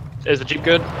 Is the Jeep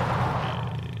good?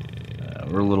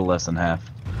 We're a little less than half.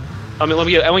 I mean, let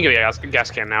me give you a gas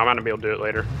can now. I'm not gonna be able to do it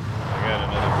later. I got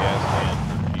another gas can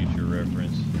for future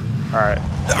reference. All right.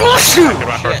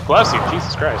 Bless you,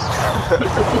 Jesus Christ.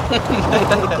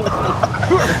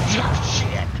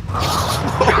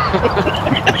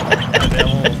 That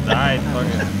almost died.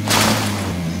 Fucking.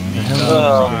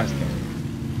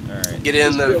 Alright. Get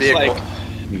in the Feels vehicle. like-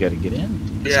 You gotta get in.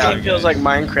 Yeah, It feels like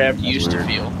Minecraft used to weird.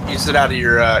 feel. use it out of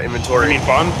your You inventory. mean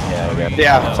fun? Yeah, I got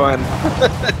Yeah, No. fun.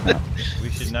 We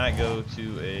should not go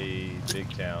to a big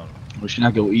town. We should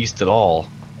not go east at all.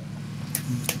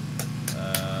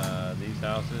 These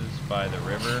houses by the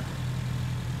river.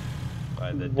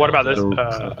 By the What about this? delta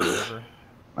of the river.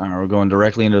 We're going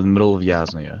directly into the middle of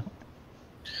Yasnia.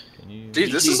 Can you?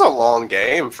 Dude, this is a long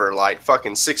game for like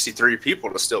fucking 63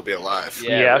 people to still be alive.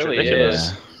 Yeah, it's it really ridiculous.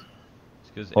 is. It's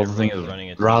 'cause All the thing is, everyone's running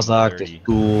at Razak, the 30.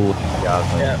 school,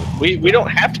 Yasnia. Yeah, we don't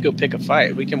have to go pick a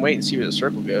fight. We can wait and see where the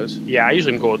circle goes. Yeah, I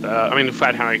usually am cool with that. I mean, if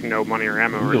I had like no money or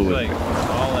ammo or Cool. It's anything. like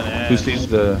hauling ass Who sees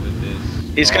the- with this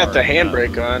He's got car the now.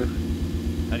 handbrake on.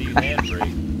 How do you handbrake?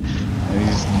 And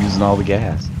he's using all the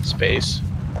gas. Space.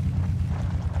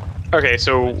 Okay,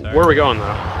 so where are we going though?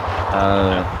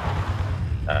 I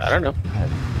don't know.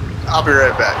 I'll be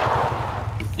right back.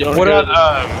 You wanna What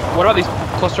go- about these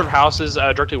cluster of houses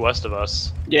directly west of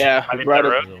us? Yeah, I think right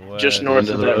that up, road? just north End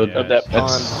of the that, road. of that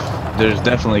pond. There's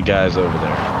definitely guys over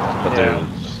there, but Yeah.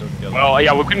 Well,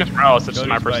 yeah, we couldn't just else. That's just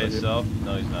my Cody's by personal view. himself?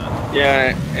 No, he's not.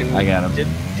 Yeah, and I got him.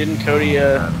 Didn't Cody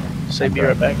say be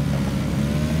right back?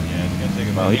 Yeah, it's gonna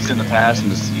take a Well, he's in the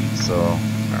passenger seat, so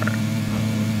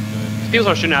People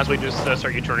are shooting as we just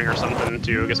start U-turning or something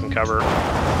to get some cover.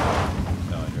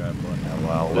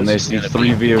 wow. When This they is see gonna 3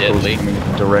 be vehicles deadly. coming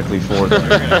directly for They're them,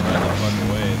 gonna run the fuck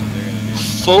away. Is what they're gonna do.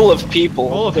 Full of people.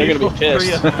 Full of They're people. gonna be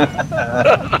pissed. We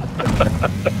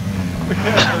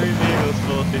got 3 vehicles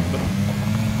full of people.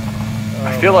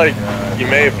 I feel like you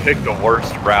may have picked the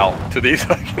worst route to these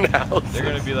fucking houses. They're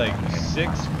gonna be like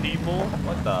 6 people?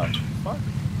 What the fuck?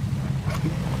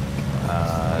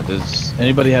 does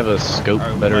anybody have a scope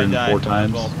Alright, we better might than die. 4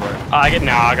 times? Going for it. I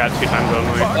got 2 times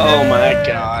only. Oh my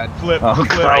god. Flip, Oh, flip.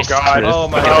 Christ. Oh god. Oh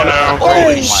my Oh, god. no.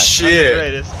 Holy I'm the shit.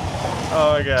 greatest.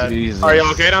 Oh my god. Jesus. Are you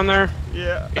okay down there?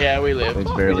 Yeah. Yeah, we live. They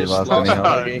barely lost lost any the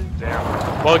health. buggy.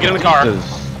 Damn. Well, get in the car. It is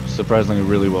surprisingly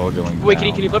really well going. Wait,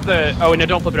 down. can you flip the? Oh no,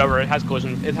 don't flip it over. It has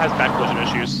collision. It has bad collision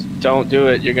issues. Don't do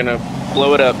it. You're gonna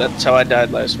blow it up. That's how I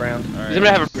died last round. Alright. Does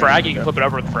anybody have a frag? You can flip it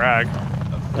over with a frag.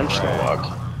 I'm just gonna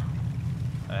walk.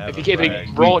 I have If a you can't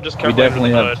frag. roll it, just We carefully definitely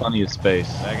into the have hood. plenty of space.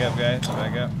 Back up, guys.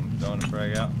 Back up. I'm throwing a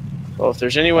frag out. Well, if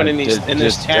there's anyone in these in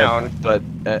this Just- town, but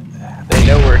they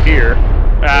know we're here.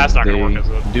 That's not they gonna work, is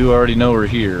it? do already know we're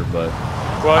here, but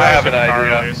Well, I have in an the car,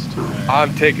 idea. at least.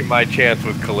 I'm taking my chance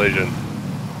with collision.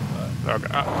 Okay.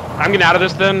 I'm getting out of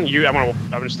this then. I'm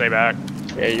gonna stay back.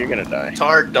 Yeah, you're gonna die.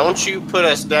 Tart, don't you put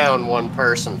us down one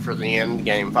person for the end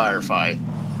game firefight.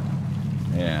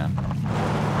 yeah.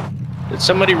 Did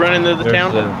somebody run into the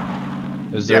town?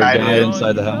 Is there Yeah, I a guy did.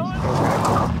 inside the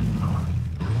house?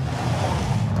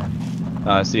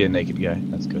 I see a naked guy.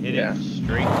 That's good. Hit Yeah. it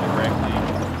straight directly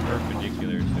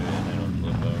perpendicular to it and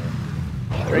it'll flip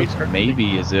over. Great.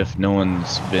 Maybe as if no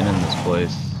one's been in this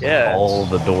place. Yeah, All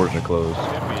the doors are closed. There's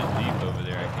gonna be a Jeep over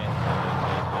there. I can't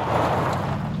tell.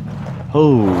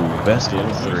 Oh, Vestal Can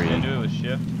you 3. do it with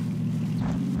shift?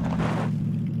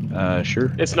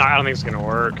 Sure. It's not. I don't think it's gonna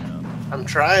work. I'm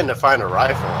trying to find a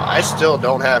rifle. I still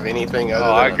don't have anything other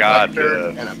I than a got vector you.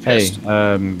 and a Hey, pistol.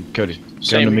 Cody, come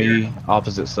Same to here. me,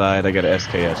 opposite side. I got a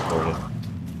SKS for you.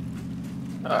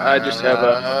 I just have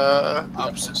a.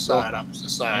 opposite side, opposite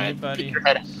side. Anybody Keep your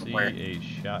head see somewhere. a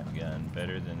shotgun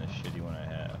better than the shitty one I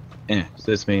have?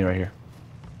 So it's me right here.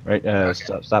 Right,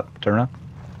 Okay. stop, turn around.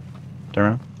 Turn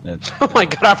around. It's Oh my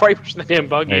god! I thought you were pushing the damn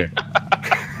buggy. Here.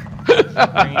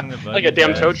 Bringing the Like a damn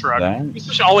buggy tow back. truck. that. He's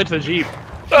pushing all the way to the Jeep.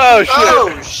 Oh shit!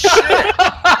 Oh shit!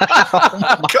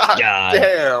 God, God.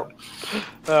 damn.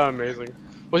 Oh, amazing.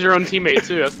 Was your own teammate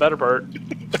too? That's the better part.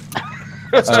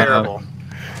 That's terrible.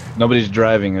 Nobody's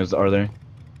driving, are there?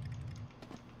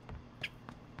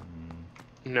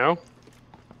 No.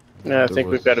 No, I think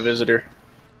we've got a visitor.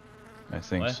 I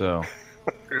think What? so.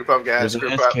 Group up, guys. There's an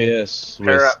Group up. SKS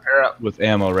Pair up, pair up. with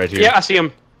ammo right here. Yeah, I see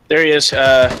him. There he is.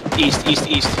 East.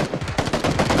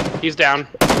 He's down.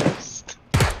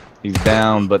 He's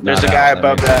down, but There's not a guy out.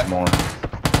 above means that. More.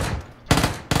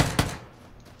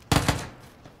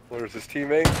 Where's his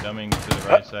teammate? Coming to the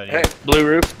right side Hey,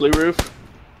 here. Blue roof.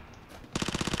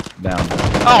 Down.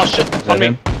 Oh shit! Is On that me.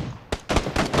 him?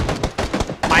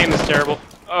 My aim is terrible.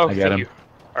 Oh, I got thank him. you.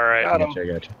 All right. Got I him.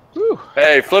 got you. Whew.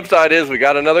 hey, flip side is we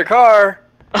got another car.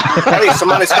 Hey,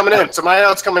 somebody's coming in. Somebody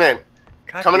else coming in.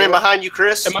 God Coming in damn it. behind you,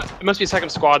 Chris. It must be a second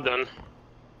squad then.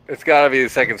 It's gotta be the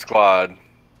second squad.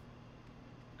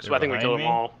 So I think we Behind killed me?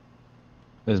 them all.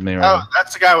 This is me Oh, right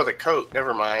that's the guy with a coat.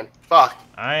 Never mind. Fuck.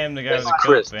 I am the guy with the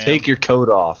Chris, coat, fam. take your coat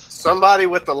off. Somebody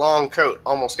with the long coat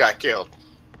almost got killed.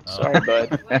 Oh. Sorry,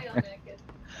 bud.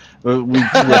 We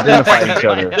identified each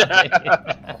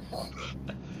other.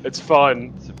 It's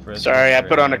fun. Suppress Sorry, I the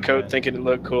put on a red coat line. thinking it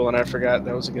looked cool, and I forgot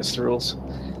that was against the rules.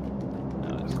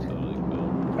 No, it's totally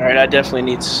cool. All right, I definitely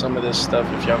need some of this stuff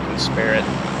if y'all can spare it.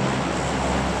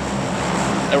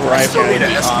 A rifle Still would need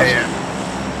be an awesome. SKS.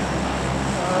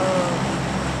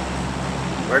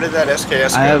 Where did that SKS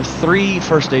go? I have 3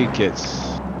 first aid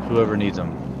kits. Whoever needs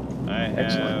them. I have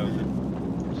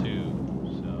Excellent. 2,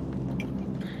 so.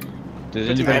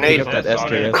 Did Man, anybody pick up that That's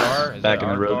not our car? SKS Is back that in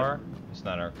the our road? car? It's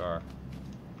not our car.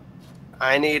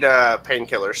 I need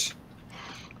painkillers.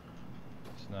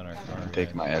 It's not our car. Take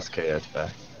guys. my SKS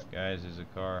back. Guys, there's a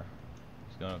car.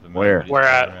 He's going up the Where? mountain, but he's Where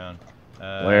turning at?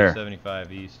 Around. Where?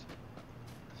 75 east.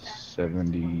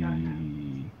 70.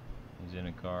 He's in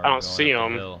a car. I don't going see up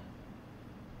the him. hill.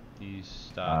 He's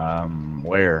stopped.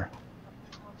 Where?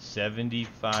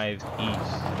 75 east.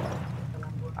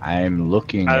 I'm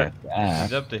looking at He's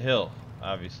that. up the hill.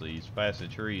 Obviously, he's past the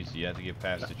trees. You have to get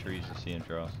past the trees to see him,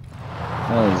 Charles.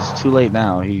 No, it's too late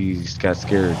now. He's got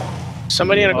scared.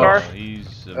 Somebody in a Oh, car?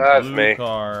 he's a That's blue me.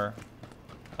 car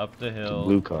up the hill.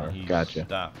 blue car, and he's gotcha.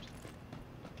 Stopped.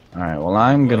 Alright, well,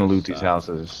 I'm gonna Well, loot these stop.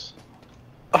 houses.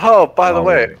 Oh, by the Oh,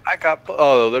 way, wait. I got.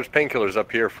 Oh, there's painkillers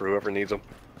up here for whoever needs them.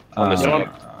 On this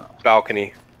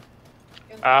balcony.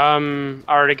 I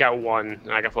already got one,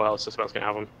 and I got full health, so I was gonna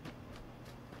have them.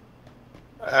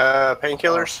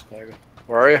 Painkillers?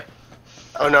 Where are you?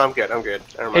 Oh no, I'm good. I'm good.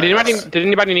 Never Hey, mind. did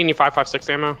anybody need any 5.56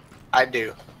 ammo? I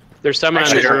do. There's some in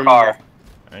Actually, this your room. car.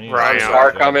 I need Right. to-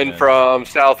 Car coming from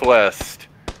southwest.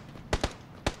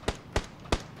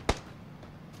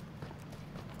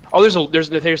 Oh, there's an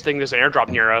airdrop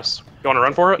near us. You want to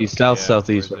run for it? He's south Yeah,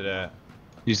 southeast. where's it at?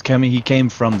 He's coming. He came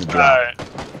from the drop.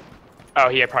 Oh,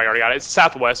 he probably already got it. It's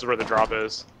southwest is where the drop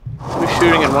is. Who's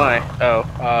shooting and why?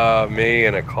 Oh, Me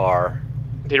in a car.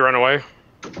 Did he run away?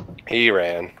 He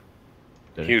ran.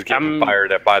 Did He was getting I'm-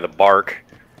 fired at by the bark.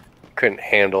 Couldn't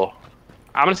handle.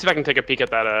 I'm gonna see if I can take a peek at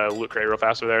that loot crate real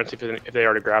fast over there and see if they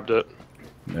already grabbed it.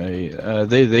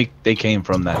 They came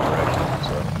from that direction,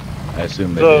 so I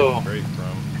assume they So, Straight from.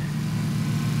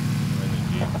 I'm in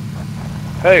the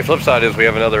Jeep. hey, flip side is we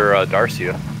have another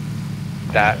Dacia.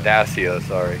 Dacia,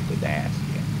 sorry. did. The dash.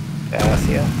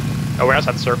 Dacia. Oh, we're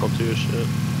outside the circle too. Shit.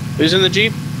 who's in the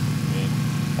Jeep? Me.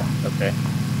 Okay.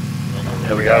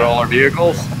 Yeah, we got all our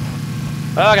vehicles.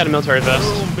 Oh, I got a military vest.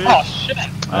 Boom, bitch. Oh shit!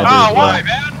 I Oh, did, why,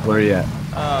 man? Where are you at?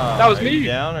 Oh, That was are you me.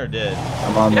 down or dead?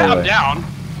 I'm on Yeah, my I'm way. down.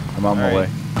 I'm on my Alright.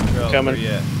 way. Charles, Coming. where you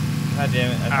at? God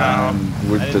damn it! I thought.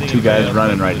 We're I didn't the think 2 anybody guys else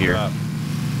running went right to the here. drop.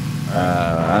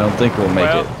 I don't think we'll make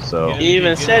Well, it. So Get in the He Jeep, even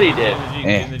get in said the he Jeep, did. Get in the Jeep. Eh.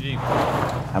 Get in the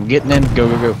Jeep. I'm getting in. Go.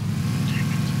 Fuck,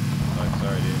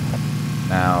 sorry, dude.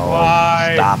 Now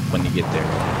Why? stop when you get there.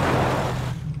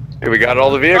 Hey, we got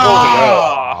all the vehicles.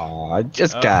 Oh! Oh, I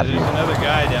just got There's here. another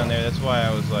guy down there. That's why I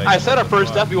was like. I said our what the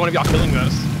first fuck? step. We want to be all killing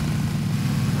this.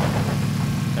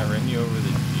 I ran you over the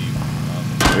Jeep.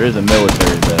 Awesome. There is a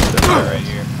military vest. Guy right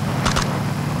here.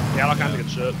 Yeah, all kinds of good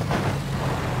shit.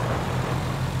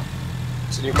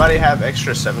 Does anybody have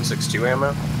extra 7.62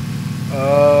 ammo?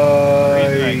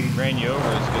 The reason I ran you over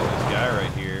is because this guy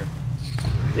right here.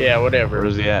 Yeah, whatever. Where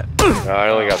is he at? I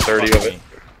only got 30 of it.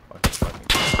 Fucking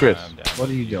Chris, calm down. what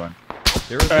are you doing?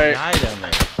 There was a Alright. guy down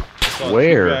there. I saw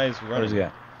Where? Two guys Where's he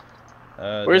running.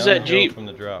 at? Where's Down that the hill Jeep? From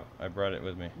the drop. I brought it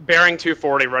with me. Bearing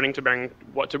 240, running to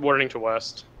running to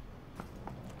west.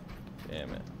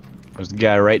 Damn it. There's a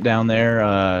guy right down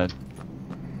there,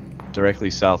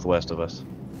 directly southwest of us.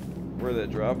 Where the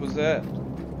drop was at?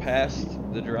 Past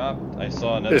the drop, I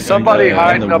saw another. Is guy somebody go-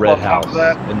 hiding in the up red on top house. of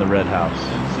that? In the red house.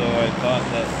 And so I thought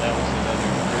that that was another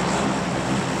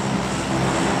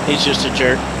person. He's just a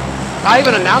jerk. I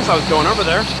even announced I was going over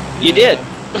there. You did.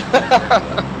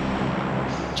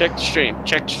 Check the stream.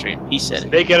 Check the stream. He said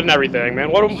it. Naked and everything, man.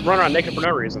 What run around naked for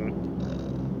no reason?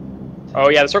 Oh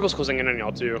yeah, the circle's closing in on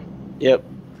y'all too. Yep.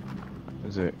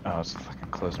 Is it? Oh, it's fucking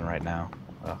closing right now.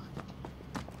 Ugh.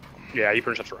 Yeah, you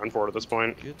pretty much have to run for it at this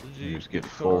point. Get the You Jeep. just get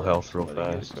full health real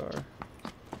Somebody get a fast. car.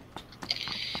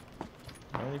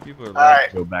 How many people are All left?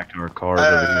 right. Go back to our cars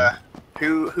over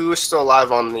Who is still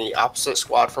alive on the opposite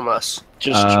squad from us?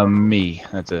 Just here. Me.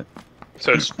 That's it.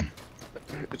 So it's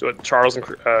what, Charles and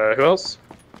who else?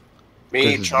 Me,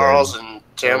 This is Charles, and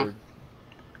Tim.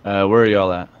 Where are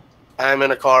y'all at? I'm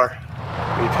in a car.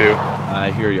 Me too.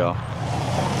 I hear y'all.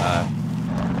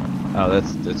 Oh,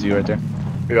 that's you right there.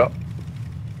 Yep.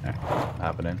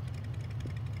 Hopping in.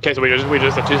 Okay, so we just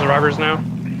have 2 survivors now.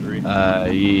 3.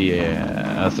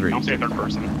 Yeah, 3. I don't see a third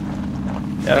person.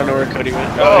 I don't know where Cody went.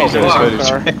 Oh, he's in his fuck.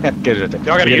 own car. Get it right there.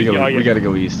 Y'all gotta we, get- gotta y'all go, we get- gotta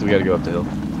go east. We gotta go up the hill.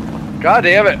 God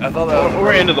damn it! I thought that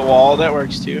We're into the wall. That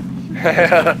works too. was.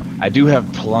 I do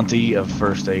have plenty of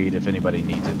first aid if anybody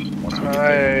needs it. Once we get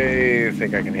there. I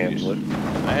think I can handle it.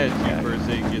 I had 2 first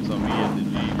aid kits on me at the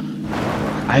Jeep.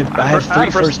 I have 3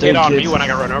 first aid on kits. me when I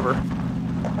got run over.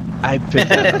 I picked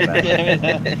that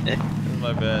up. That's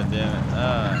my bad,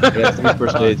 damn it. Yeah, 3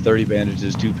 first aid, 30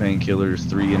 bandages, 2 painkillers,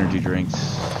 3 energy drinks.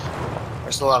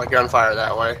 There's a lot of gunfire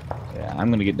that way. Yeah,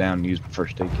 I'm gonna get down and use my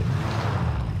first aid kit.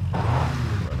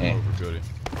 Run Eh. over, Cody.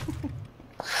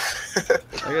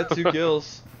 I got 2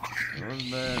 kills.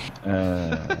 Wasn't bad.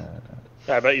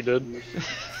 Yeah, I bet you did.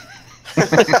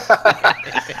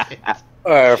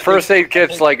 First aid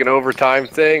kit's like an overtime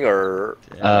thing, or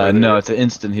No, it's an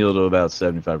instant heal to about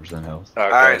 75% health. okay,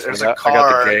 Alright, so there's I a got, I got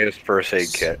car. the gayest first aid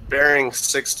kit. Bearing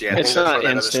 60. I It's think that's not where that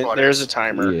other instant. squad There's is. a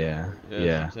timer. Yeah,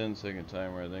 yeah. It's a 10-second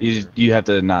timer, I think. You have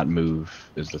to not move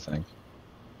is the thing.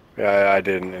 Yeah, I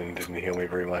didn't, and it didn't heal me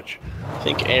very much. I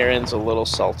think Aaron's a little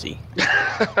salty.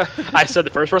 I said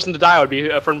the first person to die would be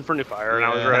from friendly fire, and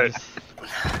I was right.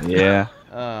 Yeah.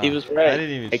 He was right. I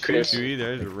didn't even Hey, shoot Chris. you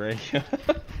either. I just ran.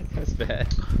 That's bad.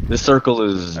 This circle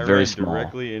is I very ran small.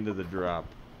 directly into the drop.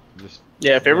 Just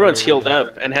Yeah, if everyone's healed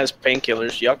up and has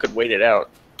painkillers, y'all could wait it out.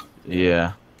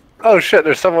 Yeah. Oh shit!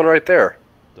 There's someone right there.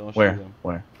 don't Where? shoot him.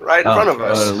 Where? Right in front of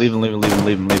us. Leave him.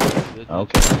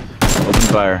 Okay. Open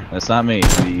fire. That's not me.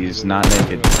 He's not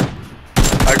naked.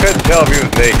 I couldn't tell if he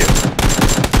was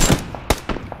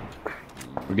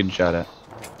naked. We're getting shot at.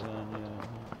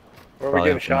 Where are we Probably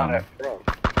getting up shot the at from?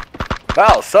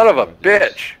 Wow, son of a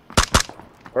bitch!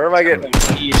 Where am I getting?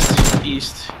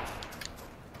 East.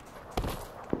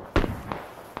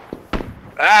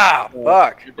 Ah,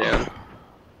 fuck! You're down.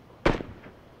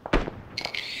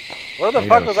 Where the There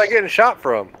fuck you was go. I getting shot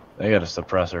from? They got a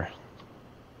suppressor.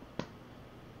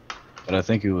 But I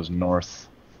think it was north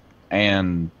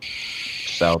and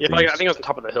south. Yeah, I think it was on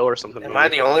top of the hill or something. Am I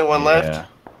the only one left?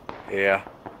 Yeah.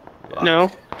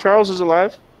 No, Charles is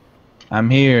alive. I'm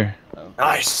here.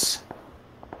 Nice.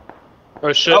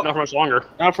 Oh shit! Oh. Not for much longer.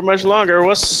 Not for much longer.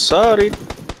 What's up, dude?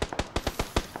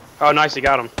 Oh, nice, you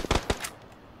got him.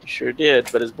 Sure did,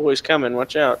 but his boy's coming.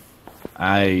 Watch out.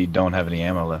 I don't have any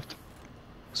ammo left.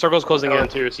 Circle's closing in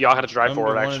too, so y'all had to drive I'm for it.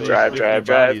 the one Actually, that- Drive.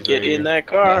 bodies Get right in here. that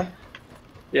car.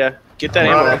 Yeah, get that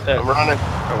I'm ammo running. off that. I'm running.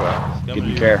 Oh well. Coming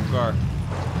Didn't to care. your car.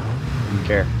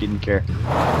 Didn't care.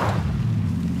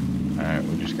 Alright,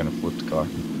 we're just gonna flip the car.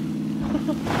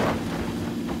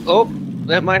 Oh,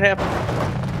 that might happen.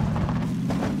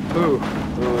 Ooh,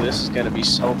 this is gonna be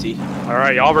salty. all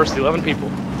right, y'all versus 11 people.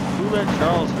 Who let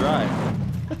Charles drive?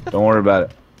 Don't worry about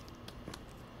it.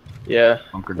 Yeah,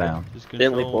 Bunker down. Just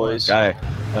Bentley control boys. Guy,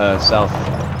 south.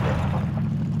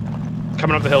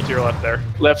 Coming up the hill to your left there.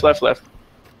 Left.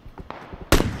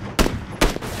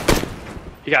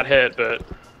 He got hit, but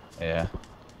Yeah.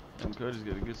 And Cody's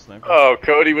got a good sniper. Oh,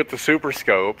 Cody with the super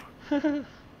scope. There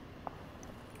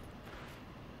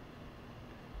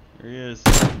he is.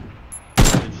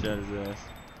 Headshot his ass.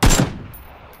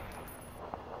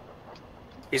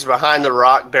 He's behind the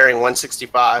rock bearing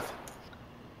 165.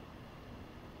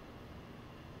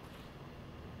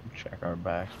 our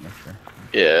backs, make sure.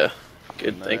 Yeah.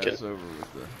 Good Nah, thinking. it's over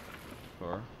with the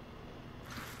car.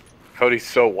 Cody's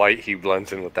so white he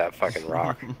blends in with that fucking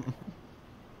rock.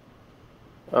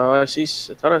 Oh, I see.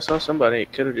 I thought I saw somebody.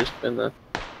 It could have just been the.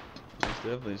 He's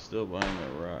definitely still behind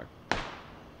that rock.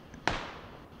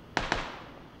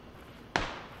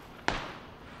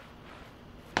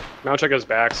 Now check his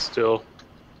back still.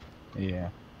 Yeah.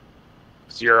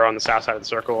 So you're on the south side of the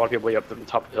circle. A lot of people way up at the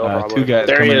top of the hill. Probably. Two guys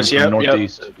There he coming is. in from Yep.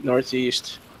 northeast. Yep.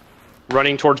 Northeast.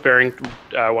 Running towards bearing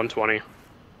 120.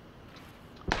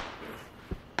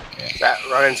 That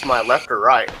running to my left or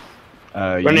right?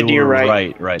 Running to your You're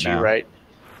right. right To now. your right.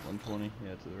 120,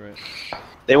 yeah, to the right.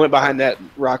 They went behind that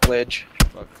rock ledge.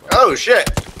 Fuck. Oh shit!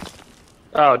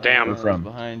 Oh damn! Where from?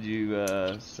 Behind you,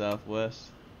 southwest.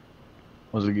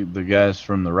 Was it the guys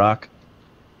from the rock?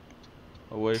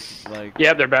 Away from, like...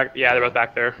 Yeah, they're back. Yeah, they're both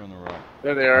back there. From the rock.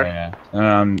 There they are. Yeah.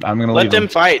 I'm gonna Let leave them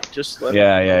fight. Just let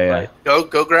Yeah, them yeah. fight.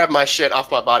 Go grab my shit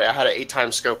off my body. I had an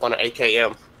 8-time scope on an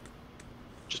AKM.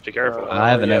 Just be careful. I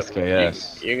have an yeah.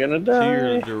 SKS. You're gonna To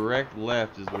your die. direct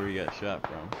left is where he got shot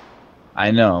from.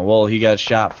 I know. Well, he got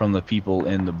shot from the people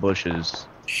in the bushes.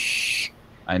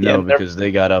 I know Yeah, they're- because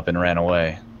they got up and ran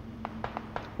away.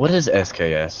 What is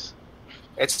SKS?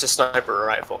 It's a sniper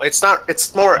rifle. It's not.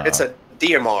 It's more. Oh. It's a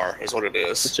DMR, is what it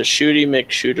is. It's a shooty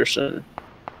McShooterson.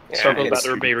 Yeah, Circle's it's,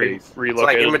 about to be it's like in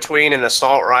relocated. between an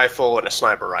assault rifle and a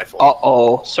sniper rifle.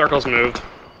 Uh-oh. Circle's moved.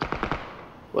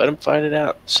 Let them fight it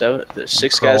out. There's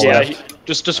 6 Crawl guys Yeah, left.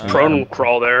 just prone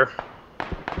crawl there.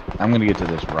 I'm gonna get to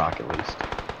this rock at least.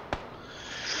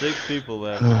 6 people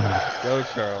left. Go,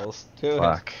 Charles. Do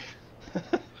Fuck.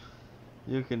 it.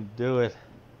 You can do it.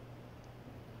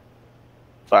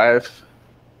 5.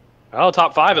 Oh,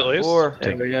 top 5 at least. 4.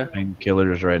 There we go.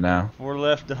 Painkillers right now. 4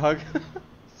 left, dog.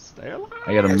 Stay alive.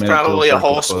 I got a It's minute. till probably the a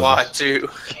whole circle squad closes. too.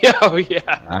 Yeah, oh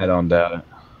yeah. I don't doubt it.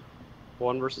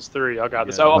 1 versus 3. I got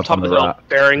this. Yeah, Oh, up up top on of the the hill, rock.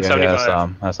 bearing Yeah,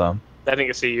 75. I saw him. I think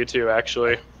I see you too,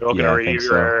 actually. They're looking Yeah, I over think your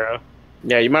so. area.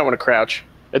 Yeah, you might want to crouch.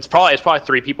 It's probably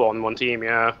 3 people on one team.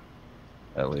 Yeah.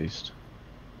 At least.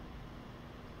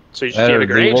 So you just need a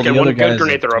grenade. Just get one good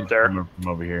grenade thrower up there. From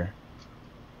over here.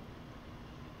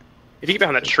 If you get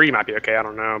behind that tree, it might be okay. I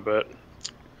don't know, but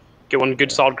get one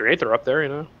good solid grenade thrower up there. You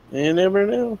know. You never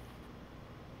know.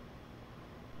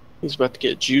 He's about to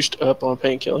get juiced up on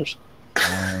painkillers.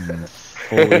 I'm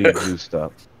fully juiced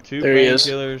up. 2 There he is.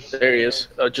 painkillers. There he is.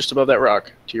 Just above that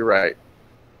rock. To your right.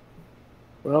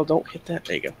 Well, don't hit that.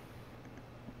 There you go.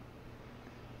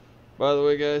 By the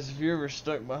way, guys, if you're ever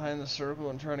stuck behind the circle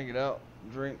and trying to get out,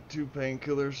 drink 2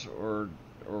 painkillers, or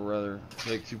rather,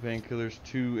 take 2 painkillers,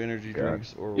 2 energy God.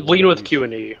 drinks, or Lean with each. Q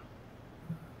and E.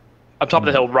 Up top of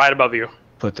the hill, right above you.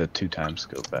 Put the 2-time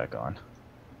scope back on.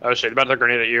 Oh shit! About to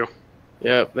grenade at you.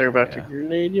 Yep, they're about to Yeah.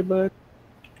 grenade you, bud.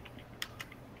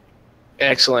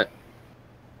 Excellent.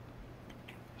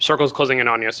 Circle's closing in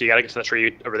on you, so you gotta get to the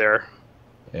tree over there.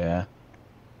 Yeah.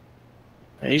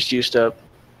 He's juiced up.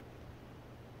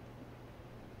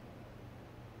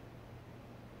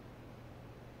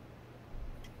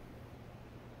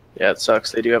 Yeah, it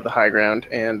sucks. They do have the high ground,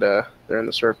 and they're in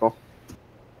the circle.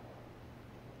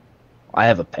 I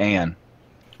have a pan.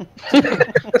 So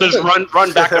just run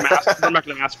back to the mass. Run back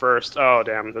to the mass first. Oh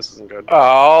damn, this isn't good.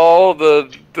 Oh,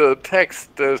 the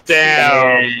text.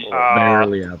 Damn.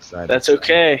 Barely outside. That's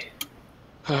okay.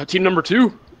 Team number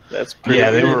 2. That's pretty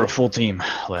Yeah, they good. were a full team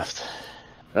left.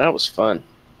 That was fun.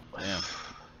 Damn.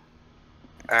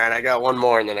 Alright, I got one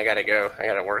more and then I gotta go. I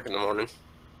gotta work in the morning.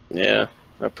 Yeah,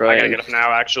 I I probably. gotta get up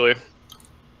now, actually.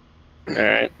 All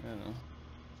right. I don't know.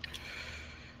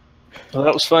 Well,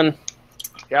 that was fun.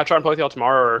 Yeah, I'll try and play with y'all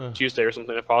tomorrow or Huh. Tuesday or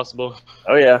something if possible.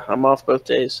 Oh yeah, I'm off both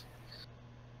days.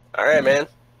 Alright, man.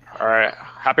 All right.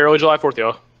 Happy early July 4th,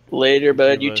 y'all. Later,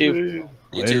 bud. You bud. too.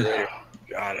 You too later.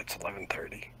 God, it's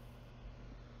 11:30.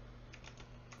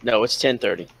 No, it's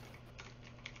 10:30.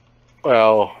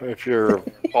 Well, if you're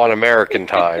on American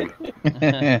time,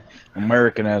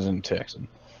 American as in Texan.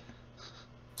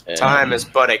 Time is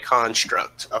but a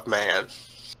construct of man.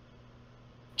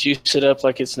 Juice it up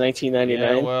like it's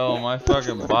 1999. Yeah, well, my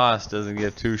fucking boss doesn't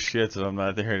give 2 shits if I'm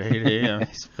not there at 8 a.m.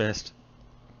 He's pissed.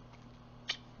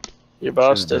 Your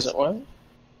boss Should've doesn't what?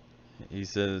 He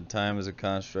said time is a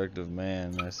construct of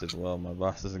man. I said, well, my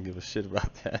boss doesn't give a shit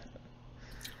about that.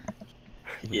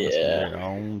 He must be Yeah. there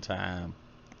on time.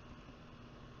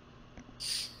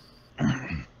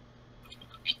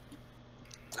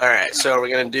 Alright, so we're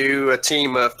gonna do a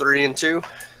team of 3 and 2.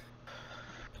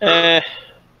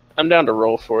 I'm down to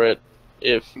roll for it.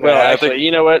 If Yeah, well, I actually, think-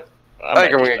 you know what? I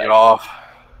think I'm gonna get off.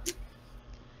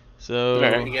 So,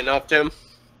 Alright. You getting off, Tim?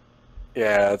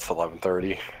 Yeah, it's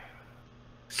 11:30.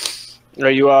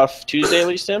 Are you off Tuesday at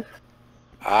least, Tim?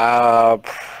 I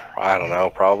don't know.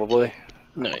 Probably.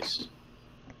 Nice.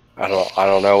 I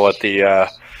don't know what the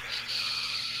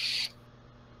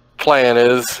plan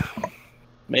is.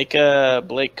 Make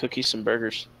Blake cookies some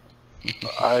burgers.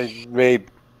 I made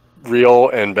real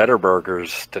and better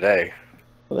burgers today.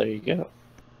 Well, there you go.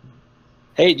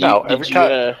 Hey, No, did every you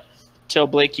time- tell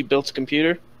Blake you built a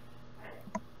computer?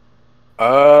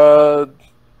 Not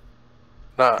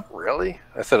really.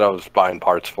 I said I was buying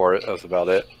parts for it. That was about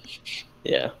it.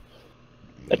 Yeah.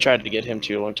 I tried to get him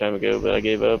to a long time ago, but I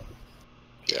gave up.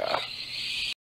 Yeah.